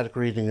a dramatic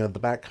reading of the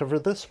back cover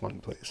of this one,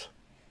 please?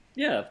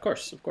 Yeah, of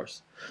course.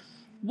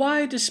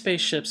 Why do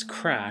spaceships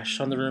crash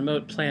on the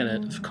remote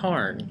planet of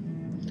Karn?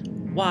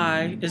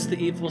 Why is the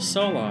evil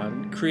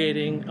Solon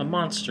creating a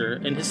monster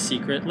in his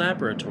secret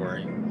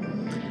laboratory?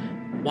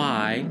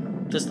 Why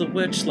does the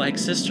witch-like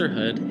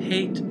sisterhood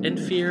hate and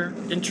fear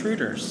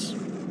intruders?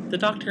 The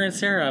Doctor and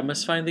Sarah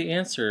must find the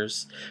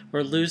answers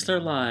or lose their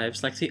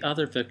lives like the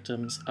other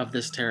victims of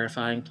this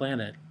terrifying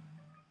planet.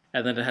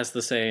 And then it has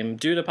the same,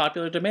 due to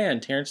popular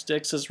demand, Terrence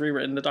Dix has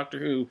rewritten the Doctor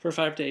Who for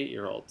 5 to 8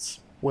 year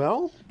olds.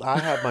 Well, I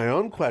have my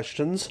own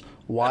questions.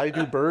 Why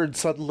do birds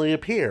suddenly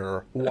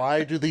appear?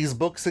 Why do these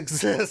books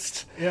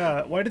exist?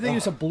 Yeah, why did they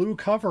use a blue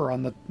cover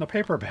on the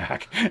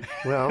paperback?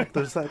 Well,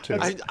 there's that too.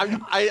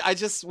 I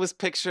just was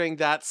picturing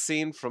that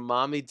scene from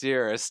Mommy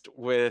Dearest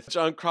with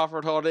Joan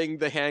Crawford holding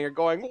the hanger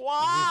going,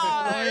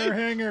 why? Wire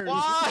hangers.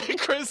 Why,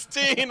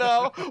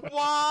 Christina?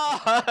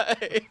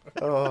 Why?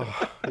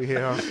 Oh,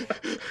 yeah.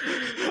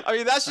 I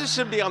mean, that just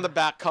should be on the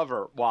back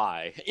cover.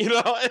 Why?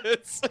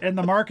 And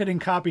the marketing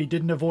copy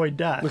didn't avoid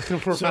death.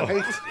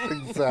 Right?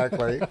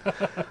 Exactly.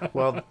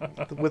 Well,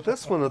 with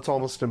this one, it's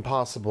almost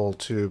impossible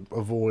to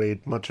avoid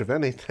much of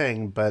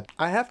anything, but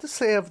I have to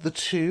say, of the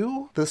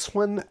two, this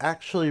one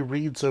actually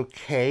reads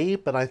okay,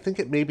 but I think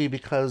it may be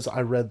because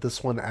I read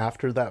this one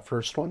after that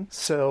first one.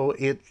 So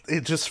it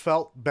just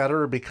felt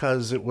better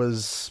because it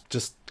was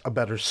just a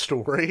better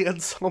story in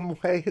some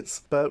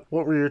ways. But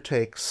what were your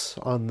takes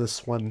on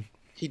this one?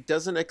 He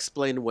doesn't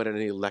explain what an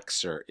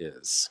elixir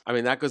is. I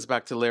mean, that goes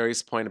back to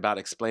Larry's point about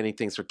explaining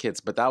things for kids,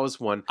 but that was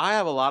one. I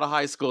have a lot of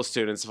high school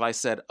students. If I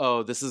said,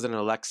 oh, this is an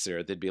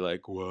elixir, they'd be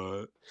like,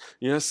 what?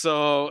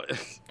 So...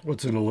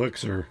 What's an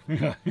elixir?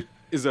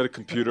 Is that a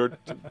computer?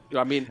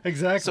 I mean,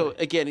 exactly. So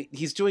again,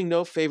 he's doing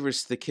no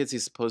favors to the kids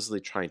he's supposedly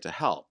trying to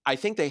help. I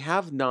think they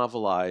have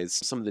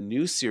novelized some of the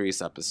new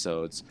series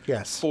episodes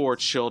for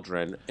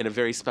children in a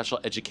very special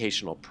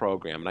educational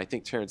program. And I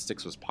think Terrence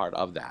Dicks was part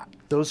of that.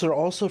 Those are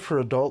also for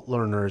adult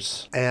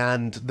learners,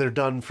 and they're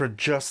done for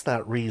just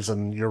that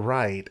reason. You're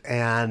right.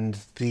 And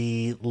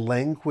the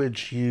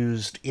language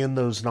used in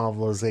those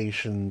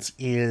novelizations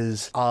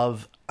is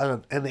of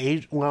an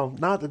age, well,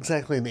 not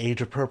exactly an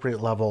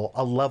age-appropriate level,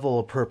 a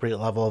level-appropriate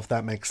level, if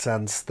that makes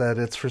sense, that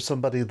it's for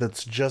somebody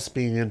that's just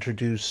being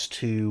introduced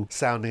to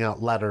sounding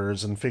out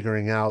letters and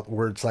figuring out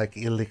words like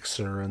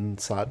elixir and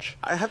such.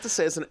 I have to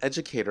say, as an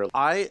educator,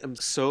 I am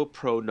so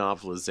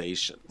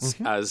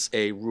pro-novelizations as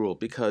a rule,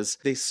 because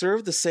they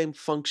serve the same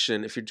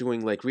function if you're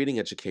doing, like, reading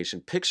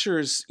education.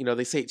 Pictures,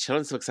 they say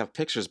children's books have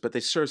pictures, but they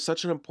serve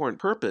such an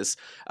important purpose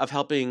of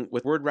helping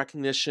with word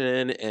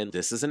recognition, and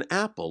this is an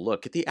apple.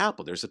 Look at the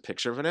apple. There's a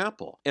picture of an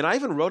apple. And I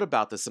even wrote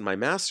about this in my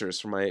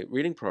master's for my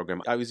reading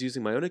program. I was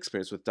using my own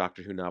experience with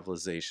Doctor Who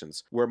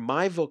novelizations, where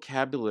my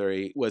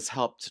vocabulary was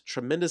helped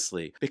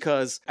tremendously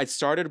because I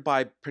started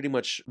by pretty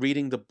much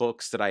reading the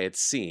books that I had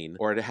seen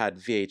or had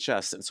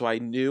VHS. And so I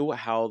knew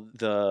how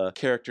the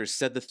characters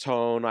said the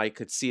tone. I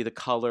could see the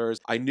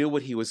colors. I knew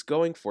what he was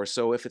going for.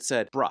 So if it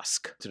said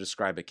brusque to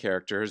describe a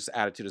character's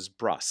attitude is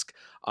brusque,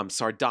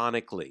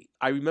 sardonically.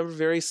 I remember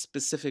very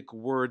specific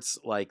words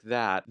like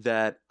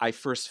that I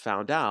first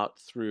found out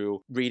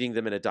through reading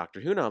them in a Doctor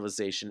Who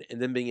novelization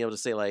and then being able to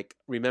say, like,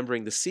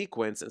 remembering the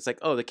sequence. It's like,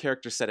 oh, the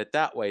character said it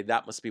that way.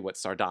 That must be what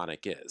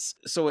sardonic is.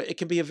 So it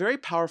can be a very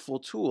powerful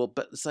tool,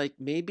 but it's like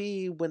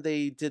maybe when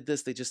they did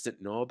this, they just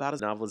didn't know about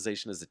it.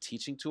 Novelization as a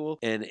teaching tool,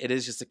 and it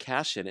is just a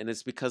cash-in. And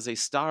it's because they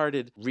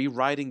started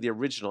rewriting the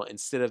original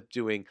instead of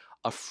doing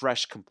a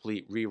fresh,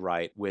 complete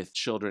rewrite with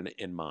children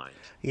in mind.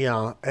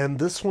 Yeah, and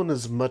this one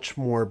is much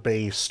more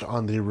based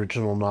on the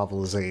original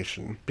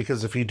novelization,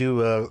 because if you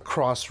do a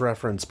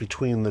cross-reference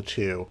between the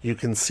two, you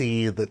can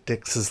see that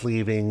Dicks is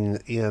leaving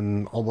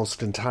in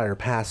almost entire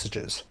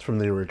passages from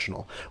the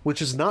original,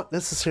 which is not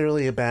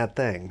necessarily a bad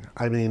thing.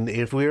 I mean,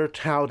 if we're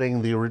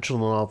touting the original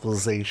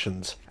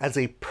novelizations as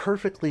a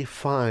perfectly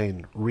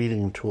fine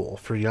reading tool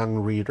for young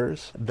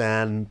readers,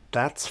 then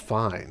that's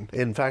fine.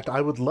 In fact,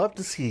 I would love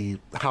to see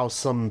how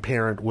some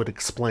parent would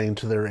explain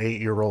to their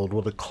 8-year-old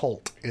what a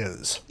cult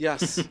is.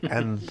 Yes.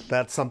 And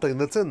that's something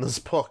that's in this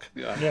book.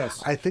 Yeah.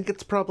 Yes. I think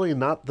it's probably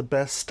not the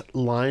best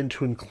line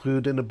to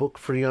include in a book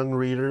for young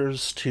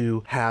readers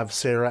to have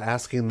Sarah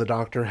asking the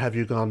doctor, have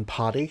you gone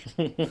potty?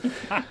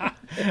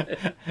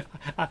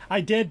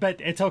 I did,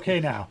 but it's okay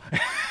now.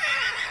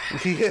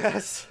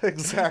 Yes,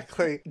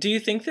 exactly. Do you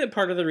think that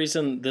part of the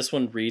reason this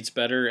one reads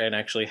better and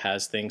actually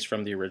has things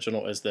from the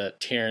original is that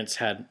Terrence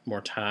had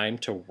more time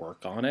to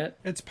work on it?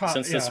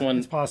 Since this one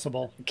it's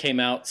possible.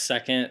 Came out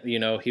second,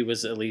 he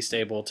was at least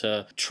able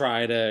to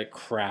try to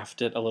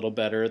craft it a little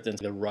better than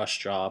the rush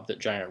job that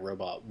Giant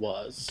Robot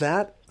was.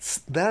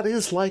 That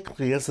is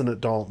likely, isn't it,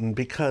 Dalton?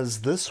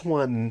 Because this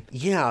one,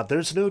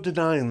 there's no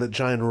denying that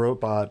Giant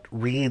Robot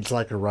reads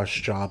like a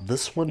rush job.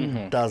 This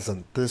one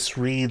doesn't. This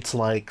reads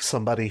like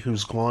somebody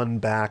who's gone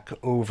back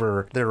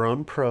over their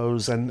own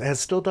prose and has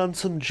still done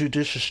some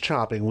judicious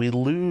chopping. We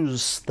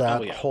lose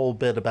that whole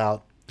bit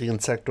about the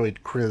insectoid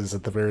Kriz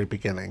at the very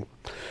beginning,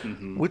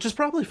 which is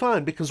probably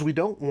fine because we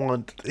don't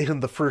want in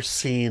the first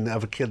scene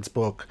of a kid's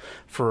book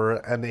for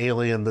an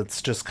alien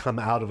that's just come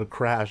out of a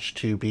crash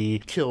to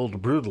be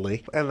killed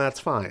brutally, and that's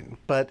fine.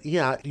 But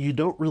yeah, you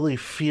don't really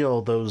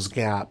feel those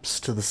gaps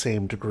to the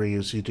same degree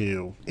as you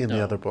do in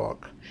the other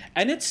book.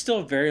 And it's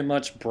still very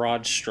much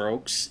broad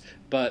strokes,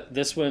 but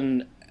this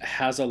one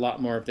has a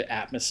lot more of the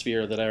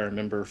atmosphere that I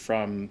remember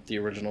from the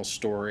original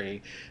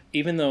story,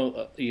 even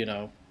though,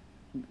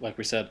 like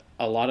we said,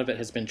 a lot of it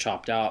has been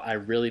chopped out. I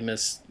really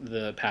miss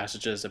the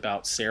passages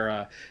about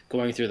Sarah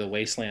going through the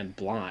wasteland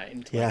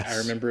blind. Yes. I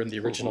remember in the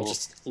original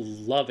just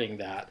loving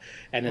that.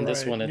 And in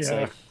this one, it's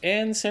like,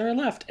 and Sarah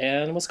left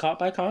and was caught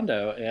by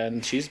Kondo,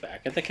 and she's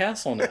back at the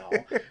castle now.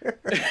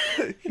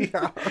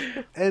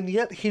 And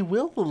yet he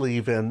will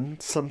leave in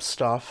some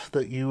stuff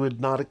that you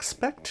would not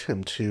expect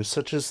him to,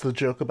 such as the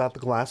joke about the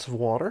glass of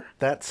water.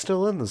 That's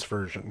still in this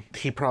version.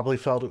 He probably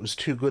felt it was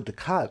too good to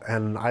cut,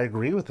 and I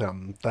agree with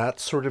him. That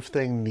sort of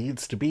thing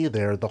needs to be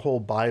there. The whole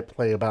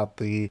byplay about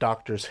the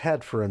doctor's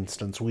head, for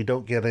instance, we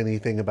don't get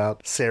anything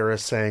about Sarah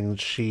saying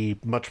she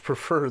much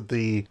preferred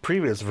the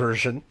previous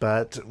version,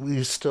 but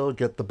we still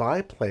get the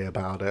byplay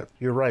about it.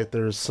 You're right,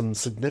 there's some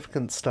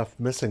significant stuff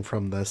missing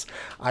from this.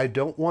 I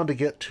don't want to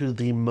get to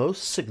the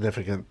most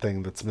significant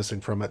thing that's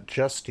missing from it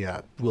just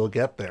yet. We'll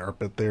get there,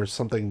 but there's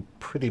something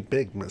pretty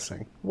big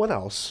missing. What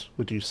else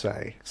would you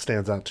say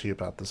stands out to you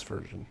about this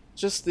version?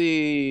 Just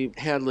the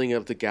handling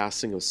of the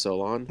gassing of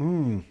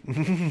Solon.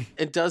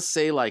 It does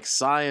say, like,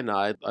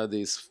 cyanide are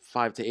these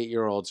 5 to 8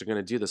 year olds are going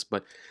to do this.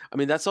 But I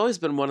mean, that's always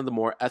been one of the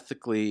more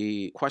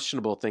ethically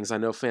questionable things. I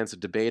know fans have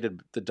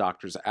debated the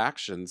Doctor's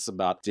actions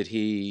about, did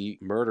he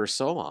murder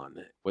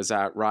Solon? Was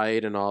that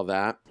right? And all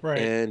that. Right.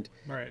 And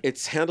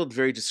it's handled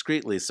very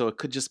discreetly. So it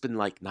could just been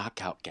like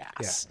knockout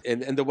gas. Yeah.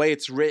 And the way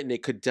it's written,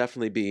 it could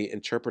definitely be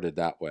interpreted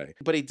that way.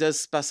 But he does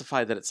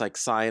specify that it's like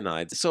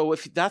cyanide. So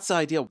if that's the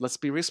idea, let's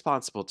be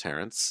responsible,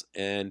 Terrence,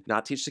 and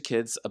not teach the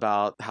kids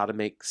about how to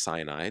make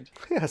cyanide.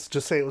 Yes,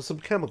 just say it was some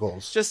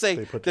chemicals. Just say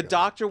the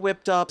doctor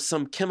whipped up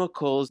some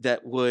chemicals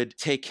that would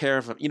take care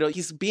of him. You know,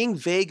 he's being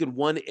vague in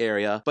one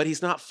area, but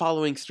he's not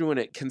following through in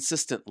it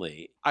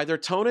consistently. Either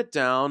tone it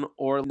down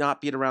or not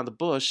beat around the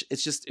bush.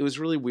 It was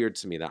really weird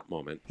to me, that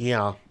moment.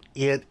 Yeah.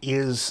 It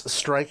is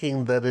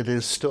striking that it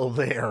is still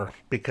there,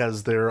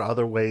 because there are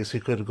other ways he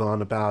could have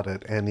gone about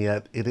it, and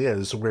yet it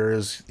is.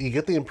 Whereas you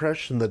get the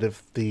impression that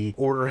if the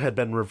order had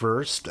been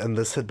reversed and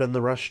this had been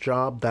the rush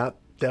job, that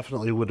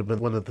definitely would have been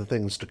one of the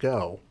things to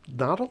go.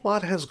 Not a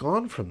lot has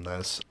gone from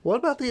this. What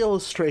about the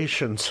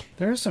illustrations?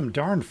 There's some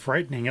darn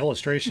frightening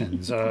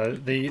illustrations.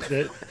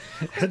 The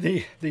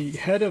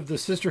head of the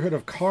Sisterhood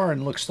of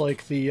Karn looks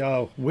like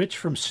the witch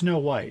from Snow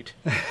White,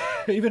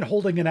 even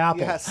holding an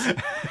apple. Yes.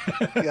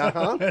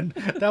 Uh-huh. And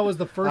that was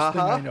the first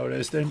thing I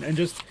noticed. And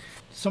just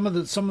some of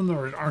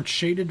them aren't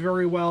shaded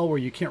very well, where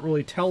you can't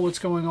really tell what's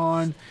going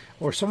on,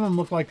 or some of them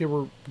look like they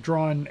were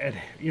drawn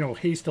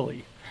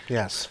hastily.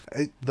 Yes.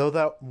 Though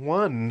that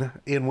one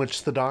in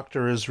which the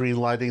Doctor is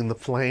relighting the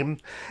flame,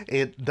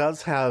 it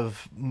does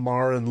have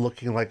Maren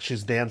looking like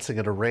she's dancing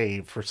at a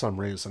rave for some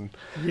reason.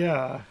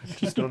 Yeah. I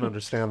just don't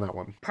understand that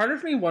one. Part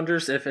of me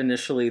wonders if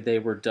initially they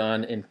were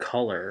done in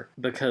color,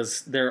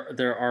 because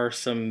there are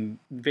some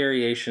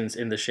variations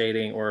in the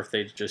shading, or if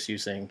they're just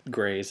using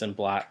grays and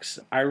blacks.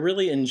 I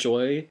really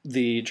enjoy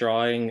the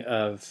drawing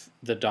of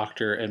the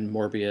Doctor and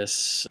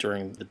Morbius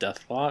during the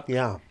death clock.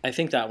 Yeah. I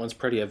think that one's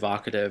pretty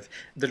evocative.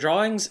 The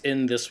drawings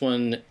in this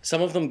one,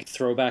 some of them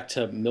throw back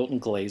to Milton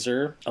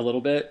Glaser a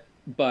little bit,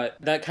 but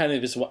that kind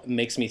of is what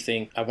makes me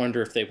think, I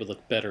wonder if they would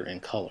look better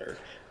in color.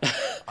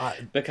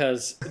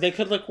 Because they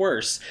could look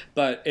worse,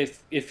 but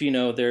if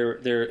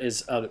there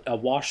is a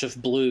wash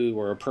of blue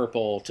or a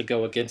purple to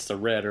go against the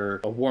red, or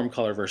a warm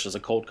color versus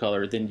a cold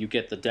color, then you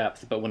get the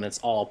depth. But when it's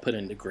all put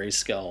into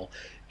grayscale,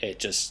 it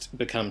just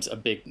becomes a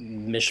big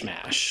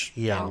mishmash.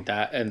 Yeah.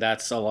 And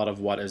that's a lot of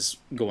what is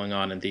going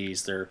on in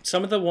these.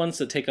 Some of the ones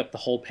that take up the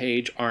whole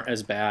page aren't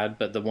as bad,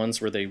 but the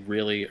ones where they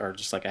really are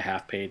just like a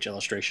half-page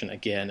illustration,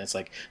 again, it's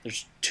like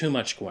there's too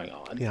much going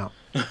on. Yeah.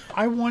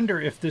 I wonder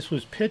if this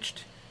was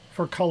pitched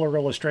for color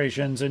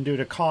illustrations, and due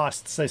to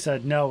costs, they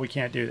said, no, we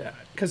can't do that.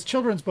 Because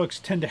children's books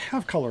tend to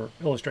have color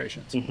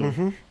illustrations. Mm-hmm.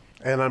 Mm-hmm.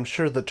 And I'm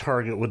sure that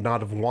Target would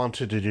not have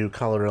wanted to do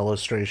color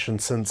illustration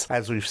since,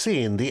 as we've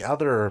seen, the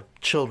other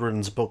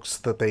children's books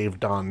that they've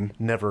done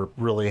never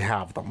really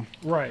have them.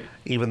 Right.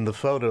 Even the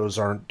photos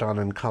aren't done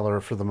in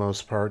color for the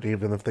most part,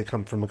 even if they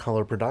come from a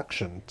color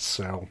production.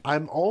 So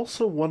I'm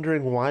also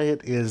wondering why it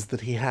is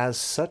that he has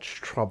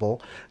such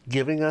trouble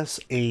giving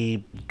us a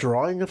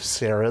drawing of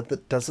Sarah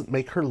that doesn't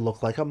make her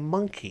look like a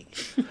monkey.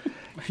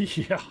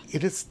 Yeah.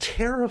 It is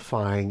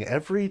terrifying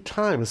every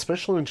time,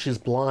 especially when she's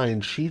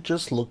blind. She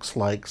just looks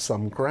like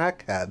some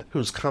crackhead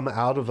who's come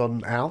out of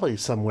an alley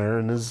somewhere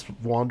and is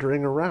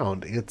wandering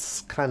around.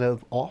 It's kind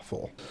of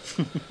awful.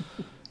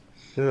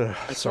 I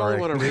probably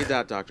want to read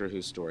that Doctor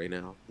Who story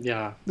now.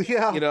 Yeah.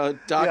 Yeah.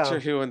 Doctor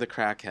Who and the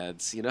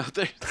crackheads,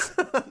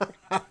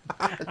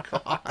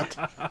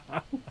 God.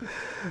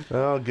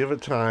 Oh, give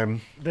it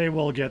time. They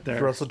will get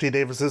there. Russell T.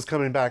 Davies is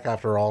coming back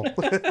after all.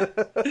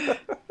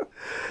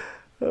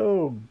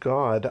 Oh,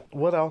 God.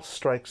 What else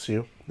strikes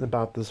you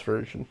about this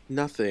version?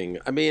 Nothing.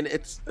 I mean,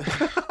 it's...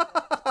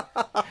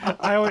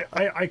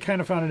 I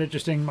kind of found it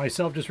interesting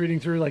myself, just reading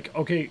through, like,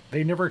 okay,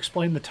 they never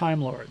explained the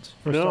Time Lords,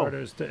 for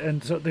starters.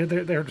 And so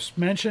they're just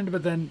mentioned,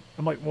 but then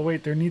I'm like, well,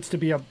 wait, there needs to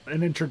be an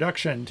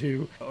introduction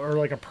to, or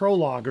like a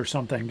prologue or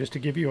something, just to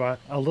give you a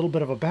little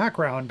bit of a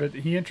background. But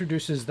he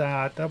introduces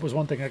that. That was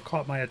one thing that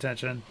caught my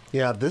attention.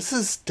 Yeah, this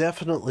is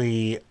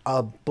definitely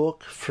a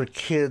book for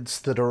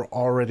kids that are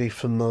already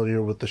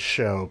familiar with the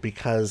show,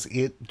 because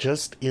it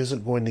just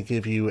isn't going to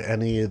give you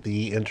any of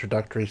the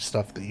introductory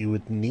stuff that you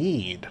would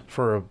need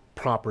for a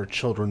proper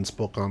children's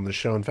book on the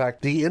show. In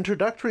fact, the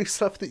introductory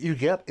stuff that you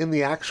get in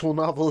the actual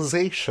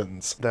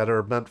novelizations that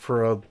are meant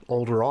for an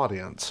older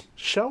audience.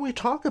 Shall we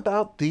talk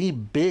about the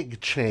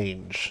big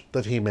change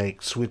that he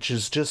makes, which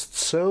is just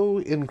so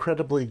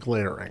incredibly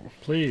glaring?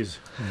 Please.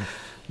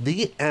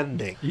 The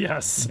ending.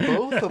 Yes.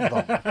 Both of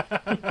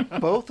them.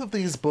 Both of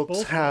these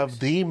books have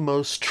the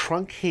most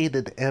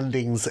truncated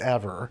endings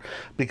ever,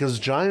 because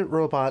Giant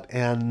Robot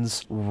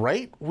ends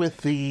right with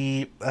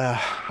the,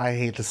 I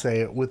hate to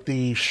say it, with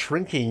the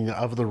shrinking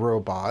of the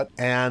robot,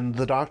 and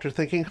the Doctor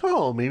thinking,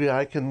 oh, maybe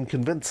I can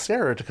convince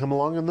Sarah to come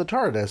along in the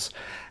TARDIS.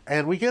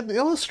 And we get an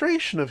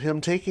illustration of him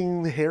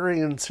taking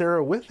Harry and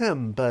Sarah with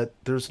him, but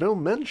there's no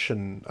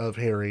mention of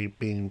Harry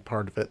being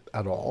part of it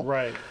at all.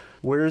 Right.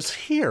 Whereas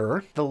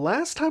here, the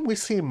last time we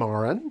see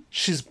Maren,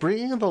 she's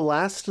bringing the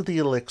last of the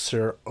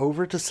elixir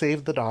over to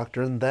save the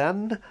Doctor, and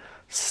then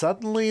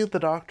Suddenly, the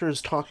Doctor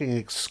is talking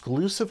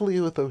exclusively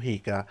with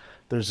Ohika.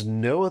 There's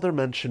no other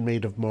mention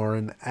made of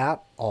Marin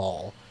at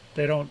all.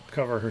 They don't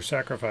cover her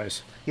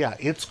sacrifice. Yeah,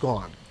 it's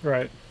gone.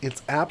 Right.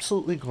 It's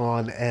absolutely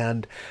gone,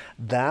 and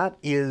that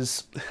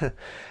is,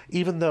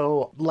 even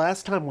though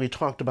last time we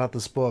talked about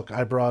this book,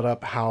 I brought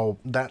up how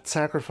that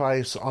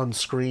sacrifice on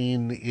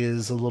screen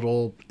is a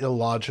little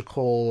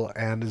illogical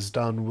and is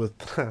done with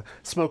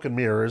smoke and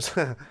mirrors,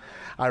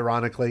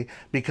 ironically,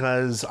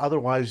 because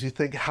otherwise you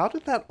think, how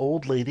did that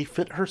old lady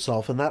fit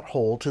herself in that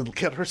hole to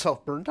get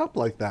herself burned up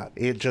like that?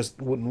 It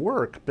just wouldn't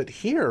work. But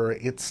here,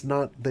 it's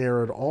not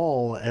there at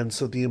all, and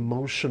so the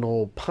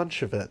emotional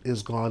punch of it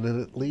is gone,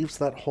 and it leaves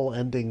that whole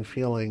ending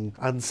feeling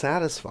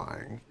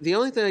unsatisfying. The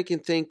only thing I can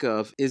think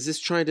of is this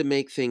trying to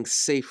make things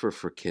safer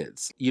for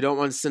kids. You don't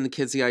want to send the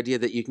kids the idea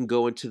that you can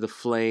go into the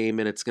flame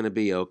and it's going to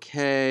be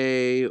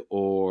okay,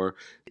 or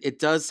it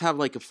does have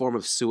like a form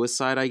of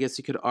suicide, I guess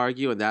you could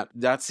argue, and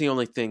that's the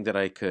only thing that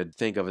I could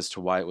think of as to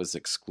why it was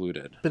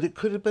excluded. But it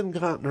could have been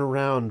gotten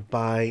around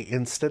by,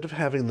 instead of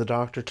having the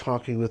Doctor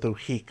talking with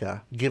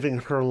Ohika, giving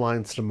her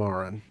lines to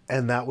Marin,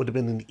 and that would have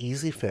been an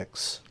easy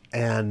fix.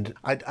 And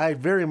I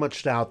very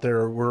much doubt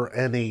there were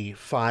any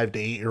 5 to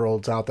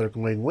 8-year-olds out there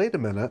going, wait a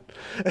minute.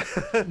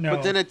 No.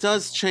 But then it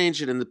does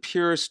change it, and the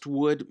purist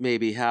would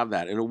maybe have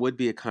that, and it would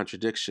be a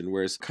contradiction,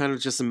 whereas kind of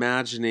just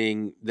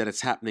imagining that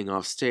it's happening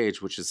off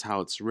stage, which is how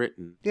it's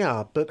written.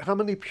 Yeah, but how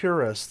many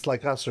purists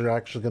like us are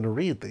actually going to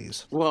read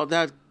these? Well,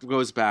 that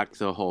goes back to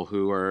the whole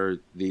who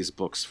are these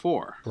books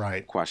for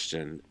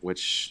question,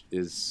 which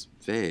is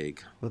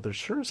vague. Well, they're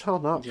sure as hell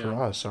not for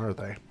us, are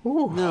they?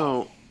 Ooh.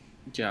 No.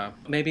 Yeah,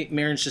 maybe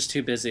Marin's just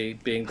too busy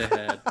being the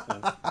head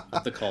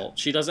of the cult.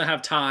 She doesn't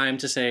have time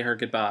to say her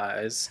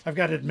goodbyes. I've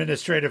got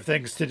administrative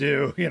things to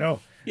do, you know.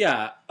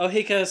 Yeah,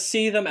 Ohika,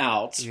 see them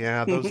out.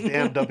 Yeah, those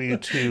damn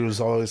W-2s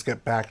always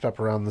get backed up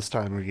around this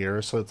time of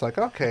year, so it's like,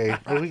 okay,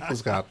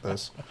 Ohika's got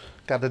this.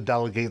 Got to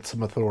delegate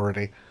some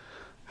authority.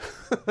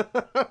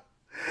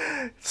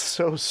 It's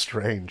so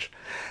strange.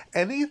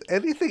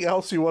 Anything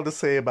else you want to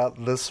say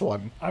about this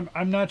one?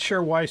 I'm not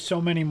sure why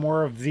so many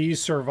more of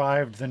these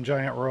survived than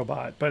Giant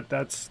Robot, but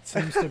that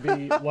seems to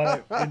be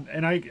what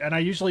I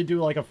usually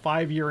do like a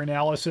 5-year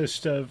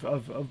analysis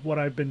of what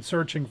I've been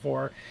searching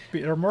for.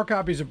 There are more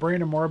copies of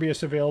Brain and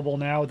Morbius available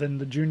now than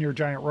the Junior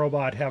Giant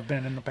Robot have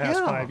been in the past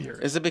 5 years.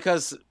 Is it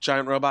because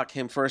Giant Robot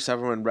came first,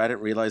 everyone read it,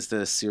 realized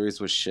the series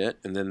was shit,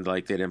 and then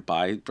like they didn't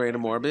buy Brain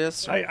and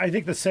Morbius? I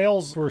think the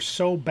sales were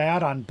so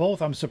bad on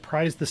both, I'm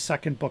surprised the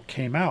second book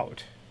came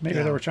out.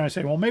 Maybe they were trying to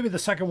say, well, maybe the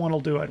second one will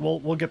do it.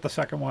 We'll get the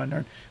second one.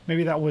 Or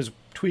maybe that was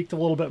tweaked a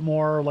little bit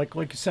more. Like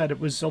you said, it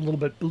was a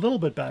little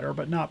bit better,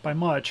 but not by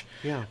much.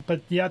 Yeah.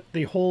 But yet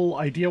the whole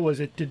idea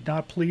was it did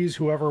not please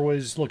whoever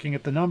was looking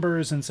at the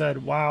numbers and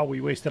said, wow, we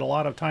wasted a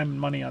lot of time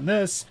and money on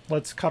this.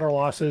 Let's cut our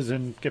losses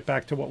and get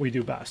back to what we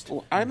do best.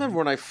 Well, I remember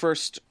when I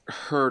first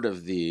heard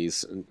of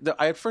these.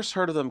 I had first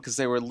heard of them because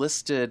they were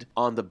listed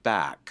on the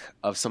back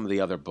of some of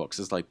the other books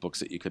as like books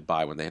that you could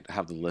buy when they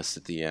have the list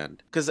at the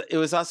end. Because it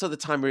was also the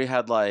time where you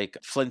had like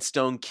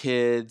Flintstone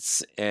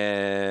Kids,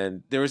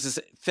 and there was this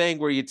thing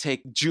where you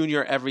take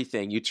Junior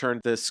everything. You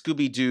turned the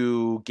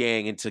Scooby-Doo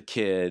gang into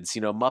kids,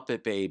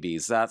 Muppet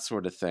Babies, that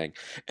sort of thing.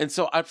 And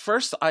so at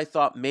first I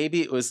thought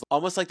maybe it was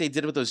almost like they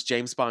did with those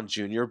James Bond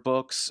Jr.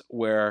 books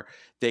where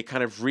they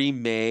kind of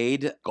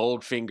remade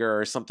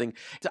Goldfinger or something.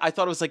 I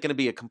thought it was like going to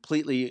be a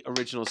completely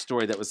original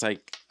story that was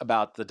like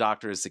about the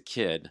Doctor as a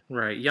kid.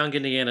 Right. Young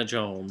Indiana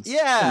Jones.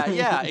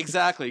 Yeah,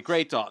 exactly.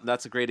 Great, Dalton.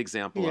 That's a great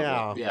example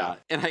of it. Yeah.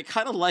 And I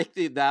kind of like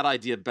that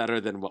idea better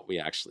than what we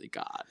actually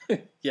got.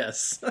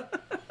 Yes.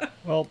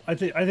 Well, I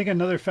think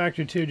another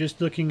factor too,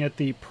 just looking at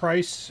the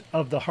price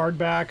of the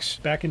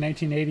hardbacks, back in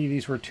 1980,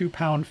 these were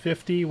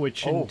 £2.50,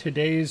 which in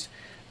today's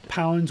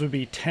pounds would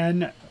be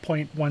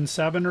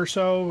 10.17 or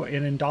so,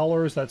 and in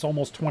dollars that's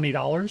almost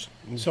 $20.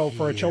 So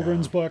for a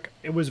children's book,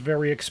 it was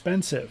very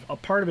expensive. A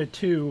part of it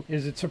too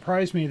is it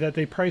surprised me that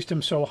they priced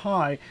them so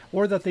high,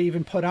 or that they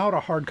even put out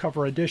a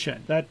hardcover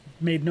edition. That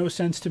made no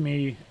sense to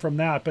me from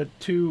that. But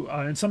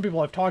and some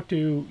people I've talked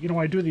to,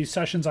 I do these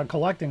sessions on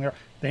collecting,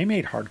 they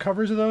made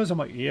hardcovers of those. I'm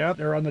like, yeah,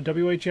 they're on the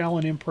W.H.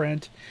 Allen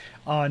imprint,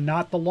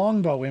 not the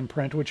Longbow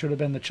imprint, which would have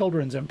been the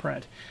children's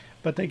imprint.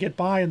 But they get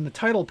by in the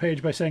title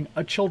page by saying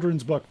a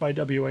children's book by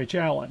W.H.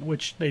 Allen,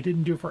 which they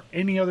didn't do for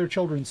any other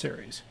children's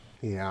series.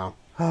 Yeah.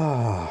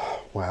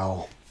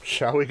 Well,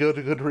 shall we go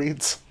to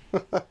Goodreads?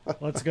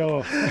 Let's go.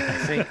 I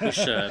think we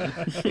should.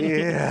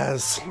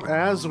 Yes,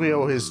 as we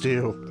always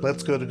do.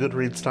 Let's go to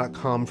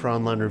goodreads.com for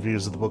online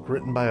reviews of the book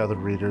written by other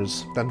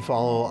readers, then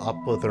follow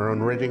up with our own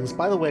ratings.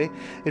 By the way,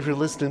 if you're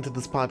listening to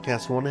this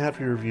podcast and want to have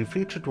your review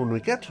featured when we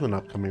get to an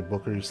upcoming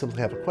book, or you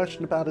simply have a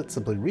question about it,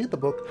 simply read the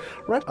book,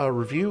 write a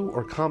review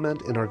or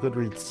comment in our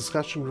Goodreads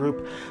discussion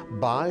group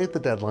by the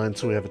deadline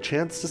so we have a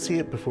chance to see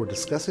it before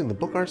discussing the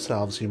book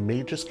ourselves. You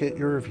may just get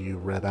your review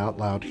read out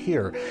loud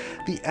here.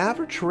 The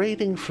average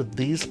rating for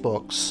these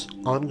books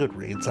on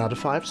Goodreads out of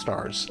 5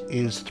 stars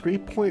is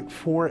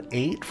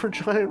 3.48 for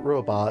Giant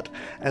Robot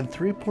and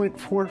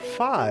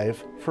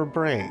 3.45 for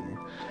Brain.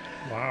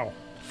 Wow.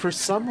 For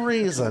some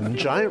reason,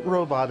 Giant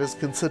Robot is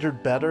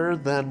considered better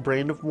than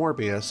Brain of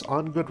Morbius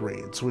on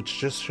Goodreads, which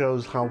just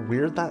shows how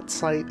weird that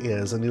site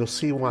is, and you'll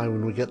see why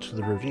when we get to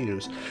the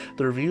reviews.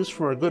 The reviews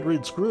from our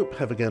Goodreads group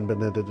have again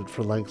been edited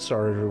for length,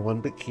 sorry everyone,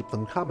 but keep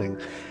them coming.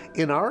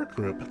 In our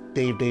group,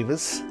 Dave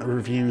Davis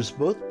reviews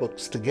both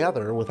books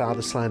together without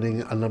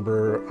assigning a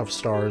number of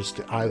stars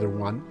to either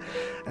one,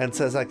 and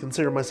says, I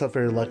consider myself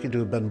very lucky to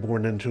have been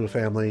born into a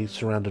family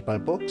surrounded by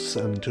books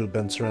and to have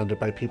been surrounded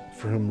by people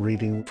for whom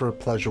reading for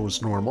pleasure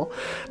was normal.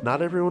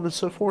 Not everyone is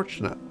so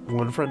fortunate.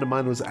 One friend of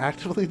mine was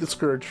actively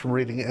discouraged from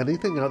reading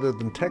anything other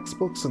than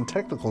textbooks and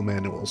technical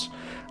manuals.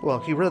 Well,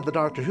 he read the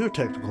Doctor Who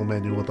technical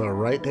manual though,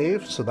 right,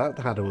 Dave? So that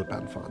had to have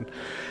been fun.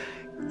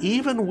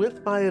 Even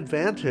with my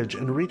advantage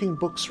in reading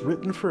books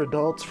written for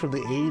adults from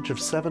the age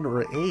of 7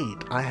 or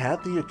 8, I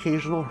had the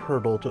occasional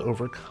hurdle to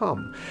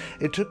overcome.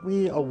 It took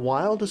me a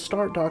while to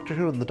start Doctor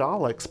Who and the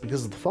Daleks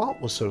because the font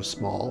was so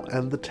small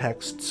and the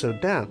text so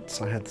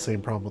dense. I had the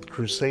same problem with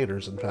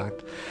Crusaders, in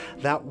fact.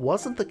 That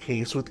wasn't the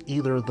case with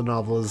either of the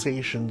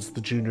novelizations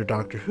the junior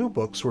Doctor Who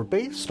books were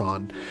based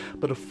on,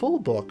 but a full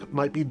book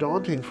might be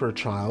daunting for a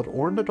child,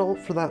 or an adult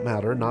for that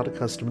matter, not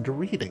accustomed to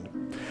reading.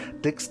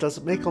 Dix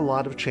doesn't make a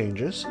lot of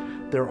changes.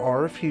 There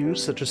are a few,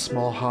 such as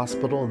Small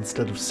Hospital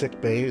instead of Sick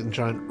Bay and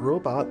Giant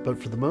Robot,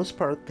 but for the most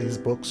part, these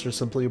books are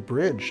simply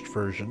abridged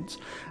versions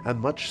and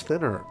much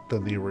thinner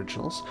than the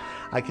originals.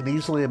 I can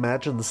easily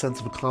imagine the sense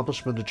of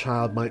accomplishment a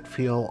child might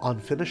feel on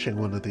finishing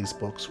one of these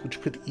books, which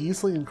could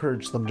easily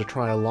encourage them to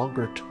try a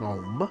longer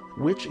tome,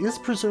 which is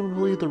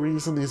presumably the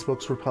reason these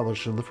books were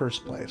published in the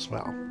first place.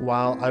 Well,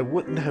 while I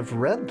wouldn't have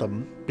read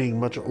them, being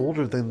much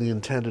older than the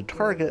intended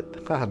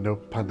target, no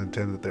pun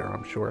intended there,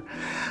 I'm sure,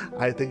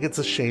 I think it's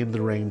a shame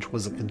the range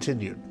wasn't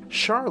continued.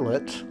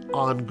 Charlotte,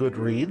 on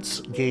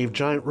Goodreads, gave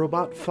Giant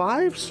Robot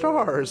 5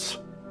 stars.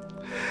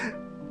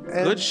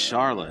 And, good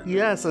Charlotte.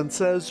 Yes, and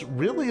says,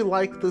 really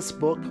like this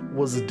book,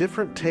 was a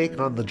different take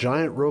on the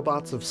giant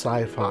robots of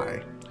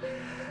sci-fi.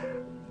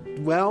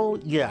 Well,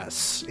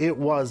 yes, it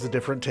was a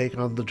different take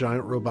on the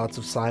giant robots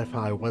of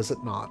sci-fi, was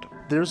it not?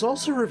 There's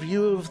also a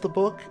review of the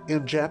book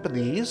in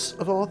Japanese,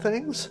 of all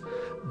things,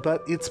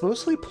 but it's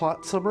mostly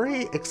plot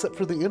summary, except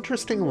for the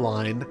interesting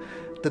line,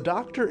 the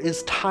Doctor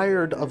is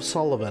tired of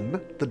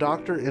Sullivan, the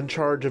Doctor in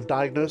charge of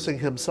diagnosing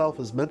himself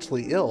as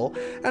mentally ill,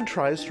 and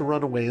tries to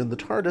run away in the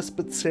TARDIS,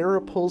 but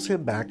Sarah pulls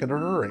him back in a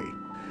hurry.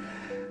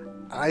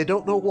 I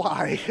don't know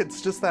why.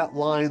 It's just that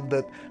line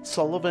that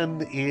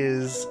Sullivan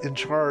is in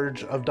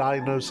charge of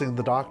diagnosing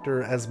the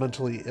Doctor as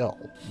mentally ill.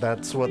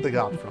 That's what they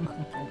got from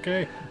it.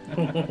 Okay.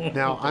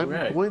 Now, I'm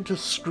going to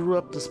screw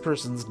up this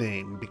person's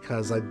name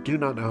because I do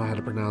not know how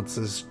to pronounce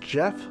this.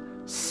 Jeff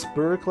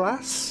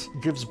Spurglass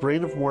gives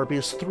Brain of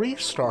Morbius 3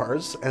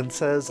 stars and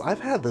says, I've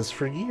had this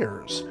for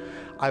years.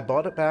 I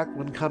bought it back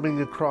when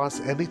coming across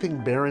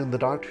anything bearing the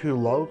Doctor Who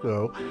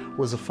logo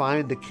was a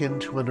find akin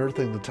to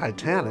unearthing the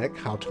Titanic.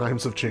 How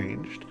times have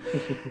changed.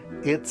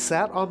 It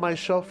sat on my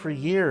shelf for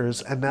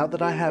years, and now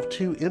that I have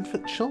 2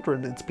 infant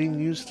children, it's being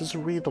used as a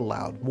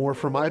read-aloud, more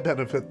for my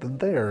benefit than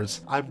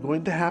theirs. I'm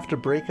going to have to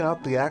break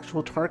out the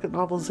actual Target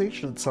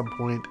novelization at some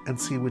point and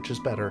see which is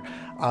better.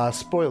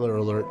 Spoiler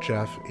alert,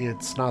 Jeff,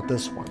 it's not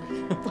this one.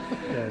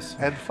 Yes.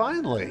 And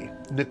finally,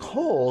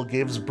 Nicole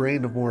gives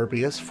Brain of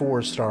Morbius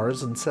 4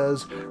 stars and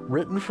says,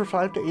 written for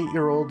 5 to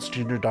 8-year-olds,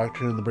 Junior Doctor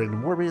Who and the Brain of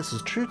Morbius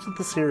is true to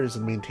the series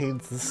and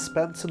maintains the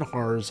suspense and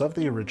horrors of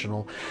the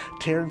original.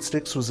 Terrance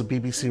Dicks was a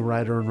BBC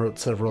writer and wrote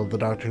several of the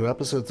Doctor Who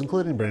episodes,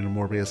 including Brain of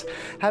Morbius.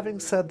 Having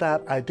said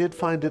that, I did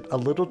find it a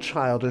little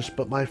childish,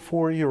 but my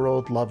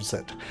 4-year-old loves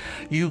it.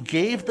 You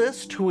gave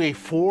this to a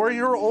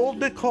 4-year-old,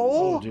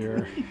 Nicole? Oh,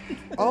 dear.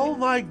 Oh,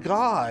 my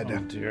God. Oh,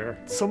 dear.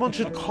 Someone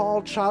should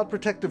call Child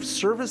Protective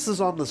Services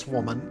on this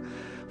woman.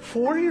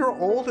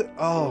 4-year-old?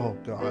 Oh,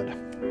 God.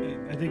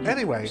 I think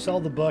anyway, sell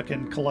the book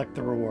and collect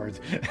the rewards.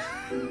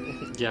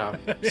 Yeah,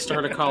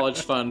 start a college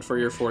fund for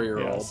your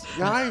 4-year-old. Yes.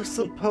 I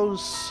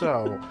suppose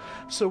so.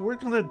 So we're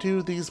going to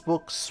do these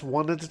books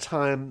one at a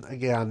time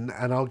again,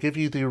 and I'll give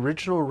you the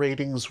original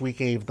ratings we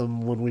gave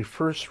them when we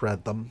first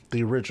read them,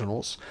 the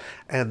originals,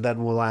 and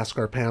then we'll ask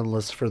our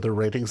panelists for their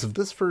ratings of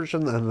this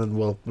version, and then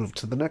we'll move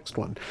to the next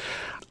one.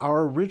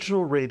 Our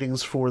original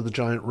ratings for the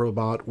Giant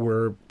Robot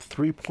were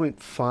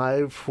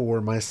 3.5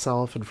 for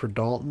myself and for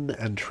Dalton,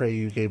 and Trey,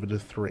 you gave it a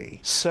 3.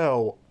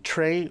 So,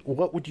 Trey,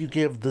 what would you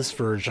give this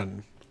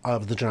version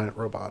of the Giant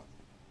Robot?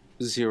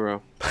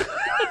 0.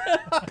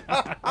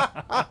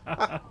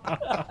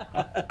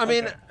 I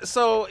mean,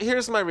 so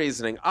here's my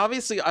reasoning.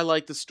 Obviously, I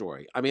like the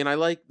story. I mean, I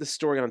like the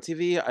story on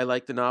TV. I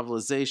like the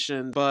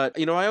novelization. But,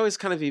 you know, I always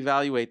kind of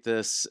evaluate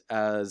this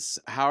as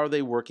how are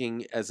they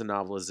working as a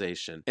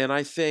novelization? And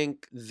I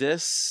think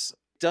this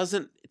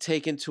doesn't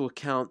take into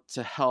account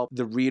to help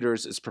the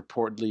readers it's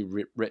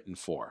purportedly written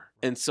for.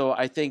 And so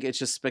I think it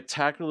just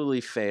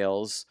spectacularly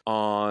fails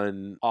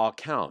on all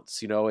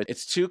counts. You know,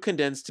 it's too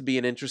condensed to be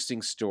an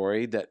interesting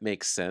story that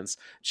makes sense.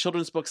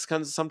 Children's books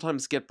can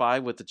sometimes get by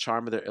with the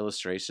charm of their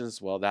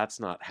illustrations. Well, that's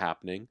not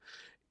happening.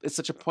 It's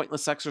such a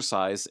pointless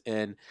exercise.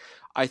 And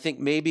I think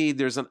maybe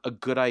there's a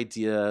good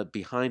idea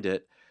behind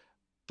it,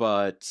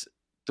 but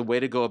the way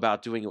to go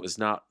about doing it was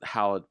not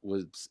how it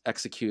was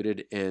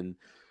executed, and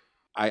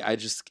I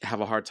just have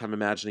a hard time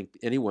imagining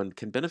anyone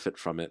can benefit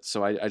from it.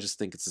 So I just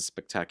think it's a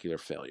spectacular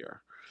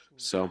failure.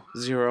 So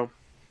 0.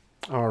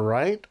 All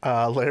right.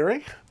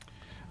 Larry?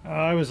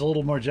 I was a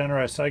little more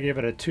generous. I gave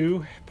it a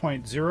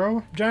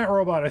 2.0. Giant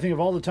Robot, I think of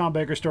all the Tom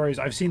Baker stories,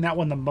 I've seen that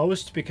one the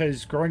most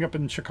because growing up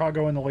in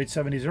Chicago in the late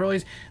 70s,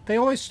 early, they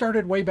always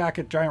started way back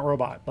at Giant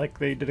Robot. Like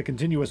they did a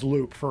continuous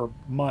loop for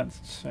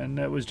months, and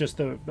it was just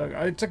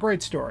it's a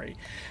great story.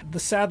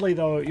 Sadly,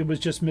 though, it was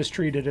just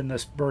mistreated in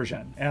this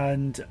version,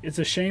 and it's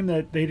a shame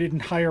that they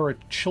didn't hire a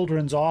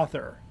children's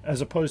author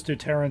as opposed to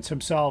Terrence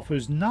himself,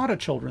 who's not a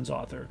children's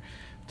author,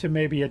 to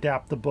maybe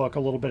adapt the book a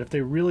little bit. If they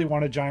really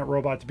wanted Giant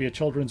Robot to be a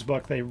children's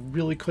book, they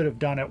really could have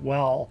done it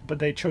well, but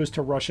they chose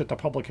to rush it to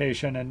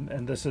publication,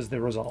 and this is the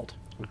result.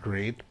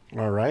 Agreed.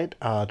 All right.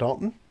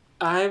 Dalton?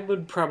 I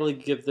would probably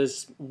give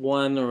this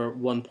 1 or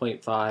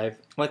 1.5.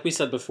 Like we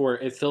said before,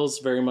 it feels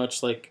very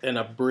much like an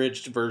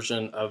abridged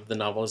version of the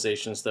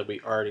novelizations that we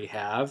already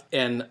have.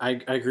 And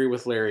I agree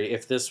with Larry.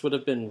 If this would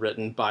have been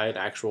written by an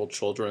actual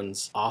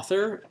children's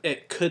author,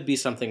 it could be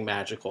something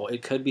magical.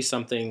 It could be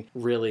something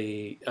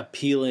really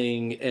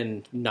appealing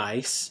and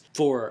nice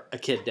for a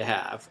kid to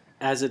have.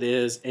 As it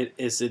is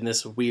in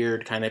this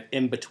weird kind of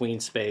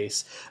in-between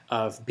space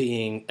of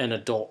being an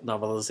adult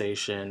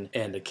novelization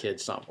and a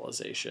kid's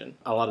novelization.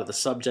 A lot of the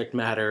subject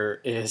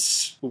matter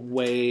is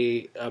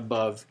way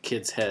above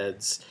kids'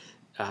 heads,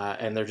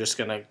 and they're just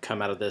going to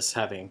come out of this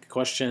having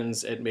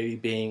questions and maybe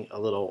being a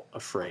little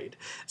afraid.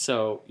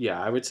 So, yeah,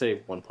 I would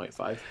say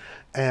 1.5.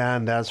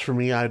 And as for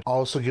me, I'd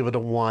also give it a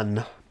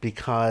 1,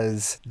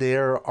 because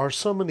there are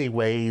so many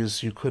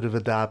ways you could have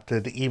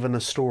adapted even a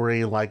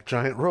story like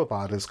Giant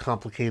Robot, as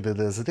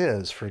complicated as it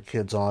is for a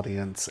kid's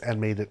audience,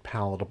 and made it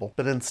palatable.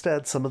 But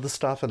instead, some of the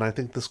stuff, and I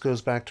think this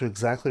goes back to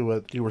exactly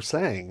what you were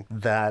saying,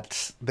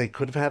 that they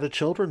could have had a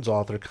children's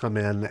author come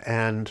in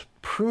and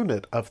prune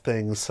it of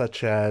things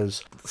such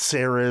as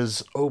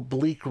Sarah's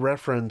oblique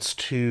reference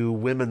to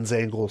women's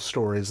angle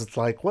stories. It's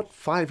like, what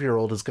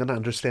 5-year-old is going to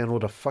understand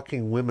what a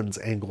fucking women's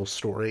angle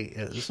story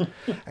is?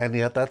 And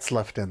yet that's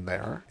left in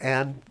there.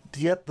 And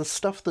yet the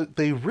stuff that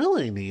they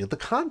really need, the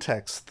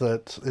context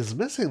that is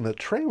missing that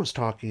Trey was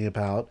talking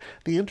about,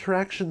 the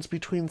interactions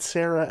between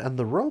Sarah and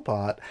the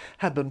robot,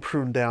 have been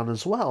pruned down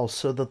as well,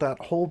 so that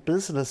whole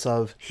business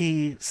of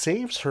he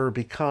saves her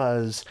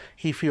because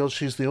he feels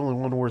she's the only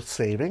one worth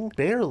saving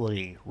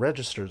barely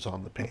registers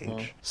on the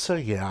page. So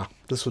yeah,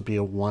 this would be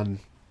a 1.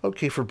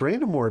 Okay, for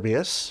Brain of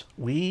Morbius,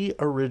 we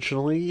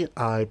originally,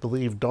 I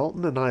believe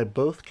Dalton and I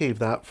both gave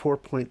that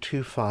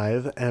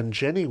 4.25, and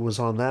Jenny was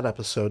on that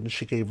episode and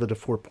she gave it a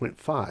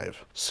 4.5.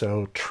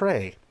 So,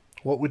 Trey,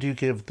 what would you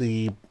give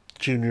the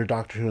Junior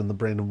Doctor Who and the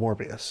Brain of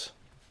Morbius?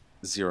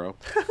 0.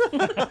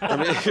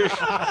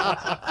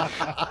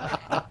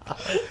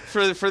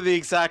 For the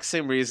exact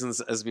same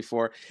reasons as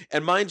before.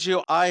 And mind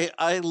you,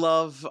 I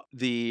love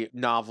the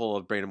novel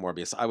of Brain of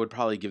Morbius. I would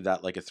probably give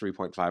that like a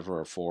 3.5 or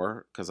a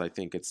 4, because I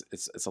think it's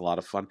a lot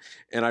of fun.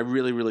 And I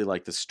really, really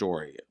like the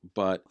story.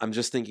 But I'm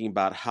just thinking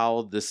about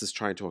how this is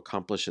trying to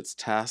accomplish its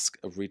task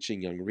of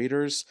reaching young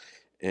readers,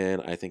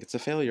 and I think it's a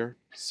failure.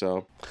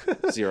 So,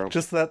 0.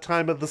 Just that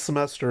time of the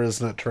semester,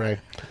 isn't it, Trey?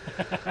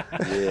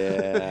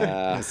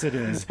 Yeah. Yes, it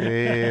is.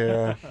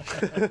 Yeah.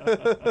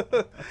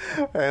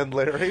 And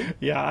Larry?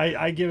 Yeah,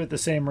 I give it the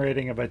same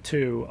rating of a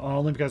 2,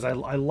 only because I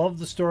love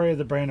the story of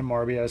the Brain of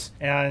Morbius.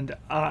 And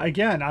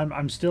again,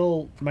 I'm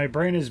still, my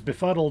brain is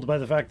befuddled by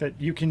the fact that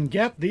you can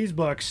get these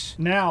books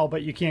now,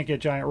 but you can't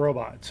get Giant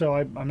Robot. So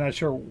I'm not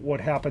sure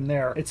what happened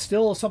there. It's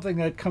still something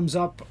that comes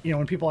up,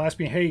 when people ask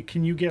me, hey,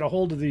 can you get a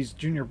hold of these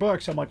junior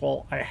books? I'm like,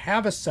 well, I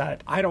have a set.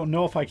 I don't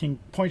know if I can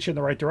point you in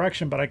the right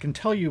direction, but I can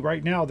tell you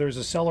right now there's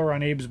a seller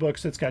on Abe's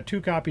Books that's got 2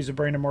 copies of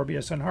Brain of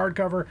Morbius on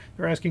hardcover.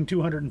 They're asking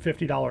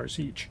 $250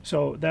 each.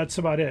 So that's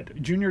about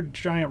it. Junior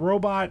Giant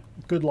Robot,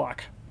 good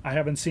luck. I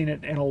haven't seen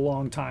it in a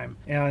long time.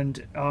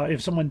 And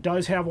if someone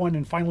does have one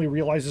and finally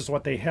realizes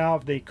what they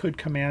have, they could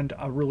command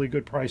a really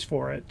good price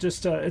for it.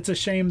 Just it's a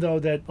shame, though,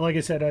 that, like I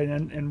said,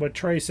 and what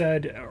Trey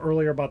said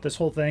earlier about this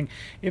whole thing,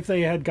 if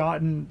they had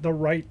gotten the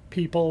right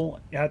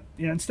people at,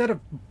 instead of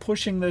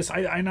pushing this,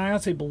 I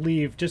honestly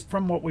believe, just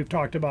from what we've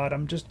talked about,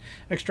 I'm just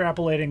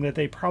extrapolating that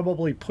they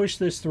probably pushed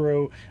this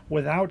through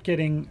without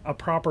getting a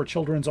proper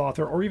children's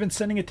author, or even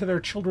sending it to their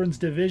children's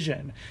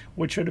division,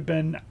 which should have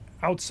been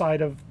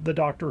outside of the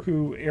Doctor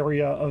Who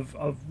area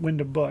of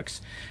Wyndham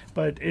Books.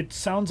 But it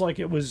sounds like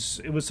it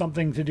was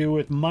something to do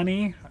with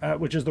money,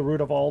 which is the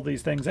root of all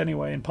these things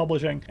anyway in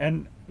publishing.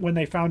 And when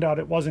they found out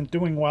it wasn't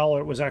doing well, or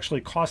it was actually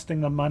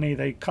costing them money,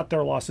 they cut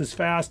their losses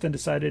fast and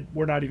decided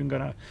we're not even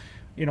going to,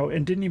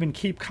 and didn't even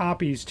keep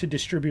copies to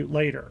distribute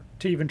later,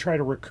 to even try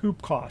to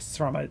recoup costs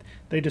from it.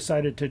 They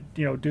decided to,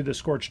 do the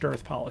scorched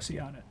earth policy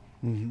on it.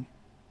 Mm-hmm.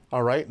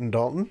 All right, and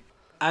Dalton?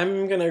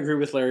 I'm going to agree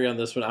with Larry on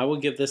this one. I will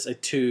give this a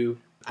 2.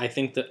 I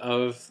think that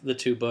of the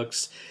 2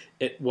 books,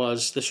 it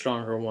was the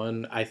stronger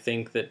one. I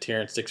think that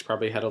Terrence Dicks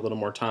probably had a little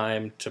more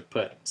time to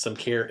put some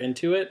care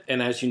into it.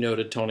 And as you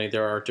noted, Tony,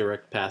 there are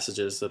direct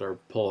passages that are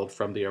pulled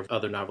from the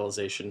other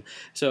novelization.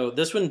 So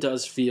this one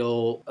does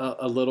feel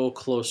a little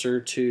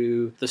closer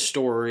to the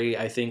story.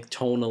 I think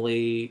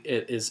tonally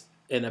it is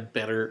in a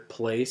better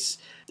place.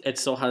 It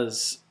still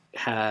has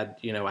had,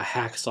 a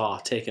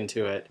hacksaw taken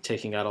to it,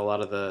 taking out a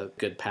lot of the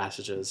good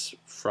passages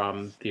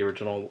from the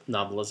original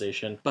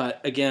novelization.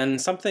 But again,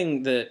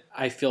 something that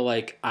I feel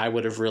like I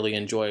would have really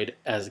enjoyed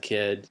as a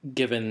kid,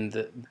 given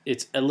that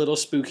it's a little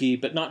spooky,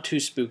 but not too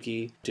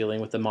spooky,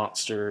 dealing with the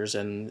monsters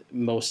and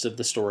most of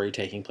the story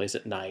taking place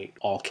at night.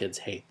 All kids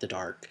hate the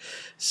dark.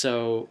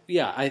 So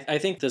yeah, I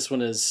think this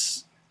one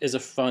is a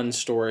fun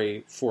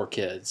story for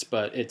kids,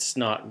 but it's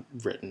not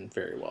written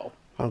very well.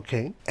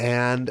 Okay.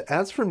 And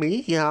as for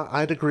me, yeah,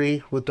 I'd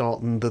agree with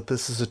Dalton that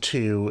this is a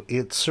 2.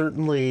 It's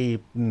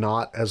certainly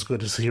not as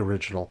good as the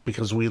original,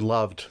 because we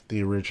loved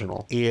the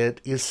original. It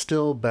is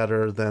still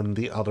better than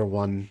the other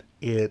one.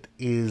 It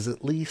is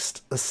at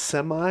least a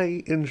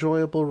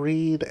semi-enjoyable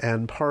read,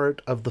 and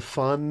part of the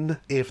fun,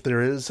 if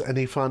there is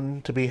any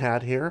fun to be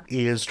had here,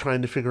 is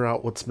trying to figure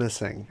out what's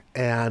missing.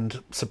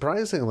 And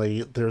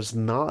surprisingly, there's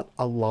not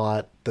a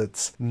lot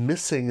that's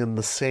missing in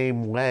the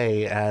same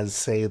way as,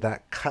 say,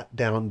 that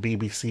cut-down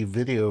BBC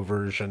video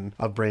version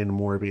of Brain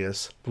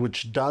Morbius,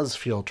 which does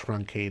feel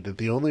truncated.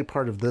 The only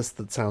part of this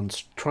that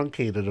sounds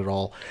truncated at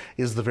all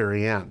is the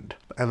very end.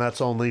 And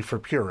that's only for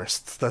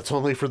purists. That's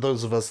only for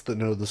those of us that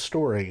know the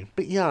story.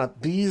 But yeah,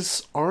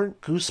 these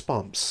aren't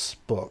Goosebumps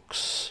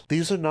books.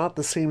 These are not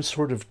the same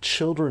sort of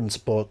children's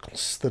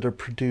books that are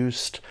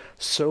produced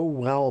so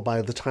well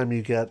by the time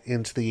you get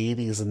into the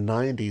 80s and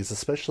 90s,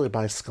 especially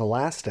by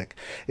Scholastic.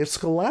 If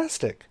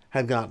Scholastic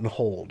had gotten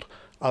hold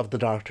of the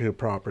Doctor Who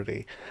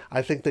property,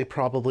 I think they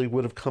probably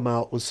would have come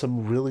out with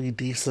some really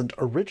decent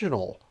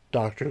original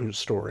Doctor Who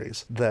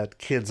stories that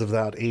kids of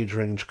that age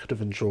range could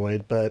have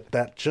enjoyed, but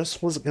that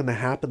just wasn't going to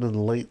happen in the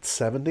late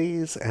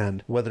 70s,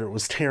 and whether it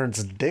was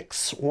Terrence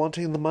Dicks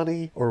wanting the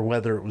money, or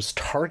whether it was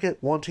Target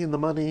wanting the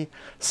money,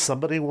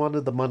 somebody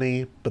wanted the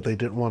money, but they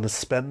didn't want to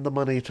spend the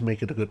money to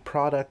make it a good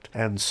product,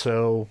 and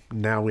so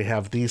now we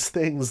have these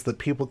things that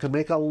people can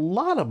make a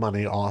lot of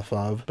money off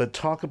of, but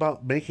talk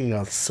about making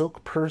a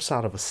silk purse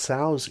out of a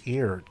sow's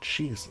ear.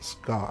 Jesus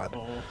God.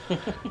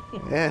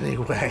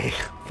 Anyway,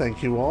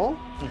 thank you all.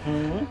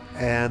 Mm-hmm.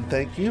 And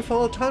thank you,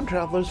 fellow time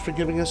travelers, for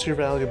giving us your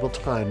valuable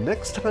time.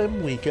 Next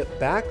time, we get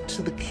back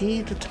to the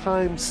Key to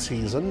Time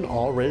season,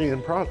 already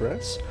in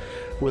progress,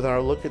 with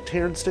our look at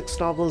Terrence Dicks'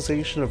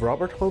 novelization of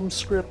Robert Holmes'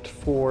 script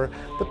for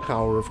The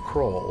Power of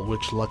Kroll,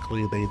 which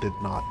luckily they did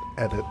not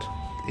edit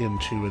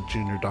into a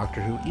junior Doctor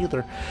Who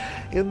either.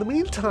 In the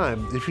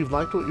meantime, if you've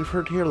liked what you've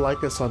heard here,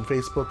 like us on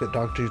Facebook at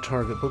Doctor Who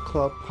Target Book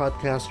Club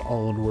Podcast,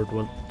 all one word,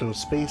 no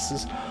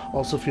spaces.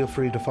 Also feel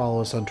free to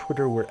follow us on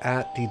Twitter. We're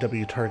at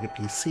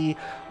DWTargetPC,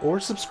 or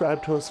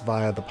subscribe to us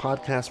via the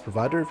podcast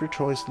provider of your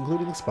choice,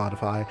 including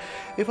Spotify.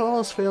 If all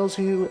else fails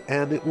you,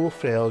 and it will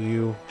fail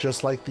you,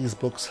 just like these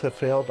books have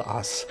failed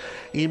us,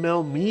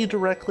 email me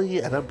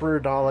directly at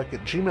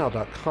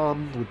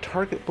emperordalek@gmail.com with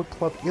Target Book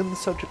Club in the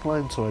subject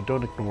line so I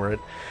don't ignore it.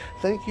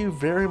 Thank you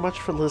very much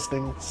for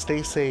listening.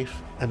 Stay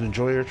safe and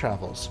enjoy your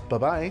travels.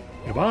 Bye-bye.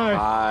 Goodbye.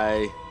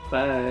 Bye.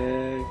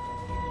 Bye.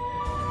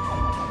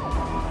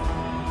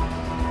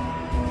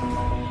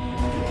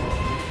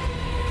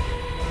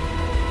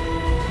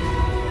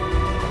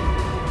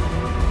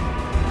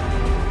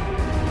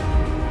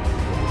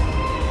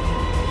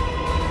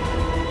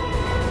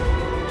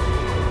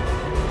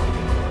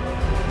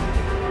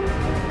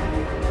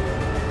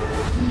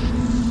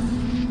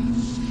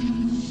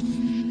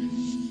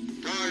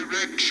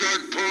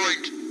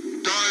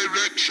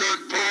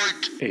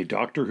 A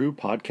Doctor Who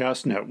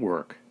Podcast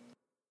Network.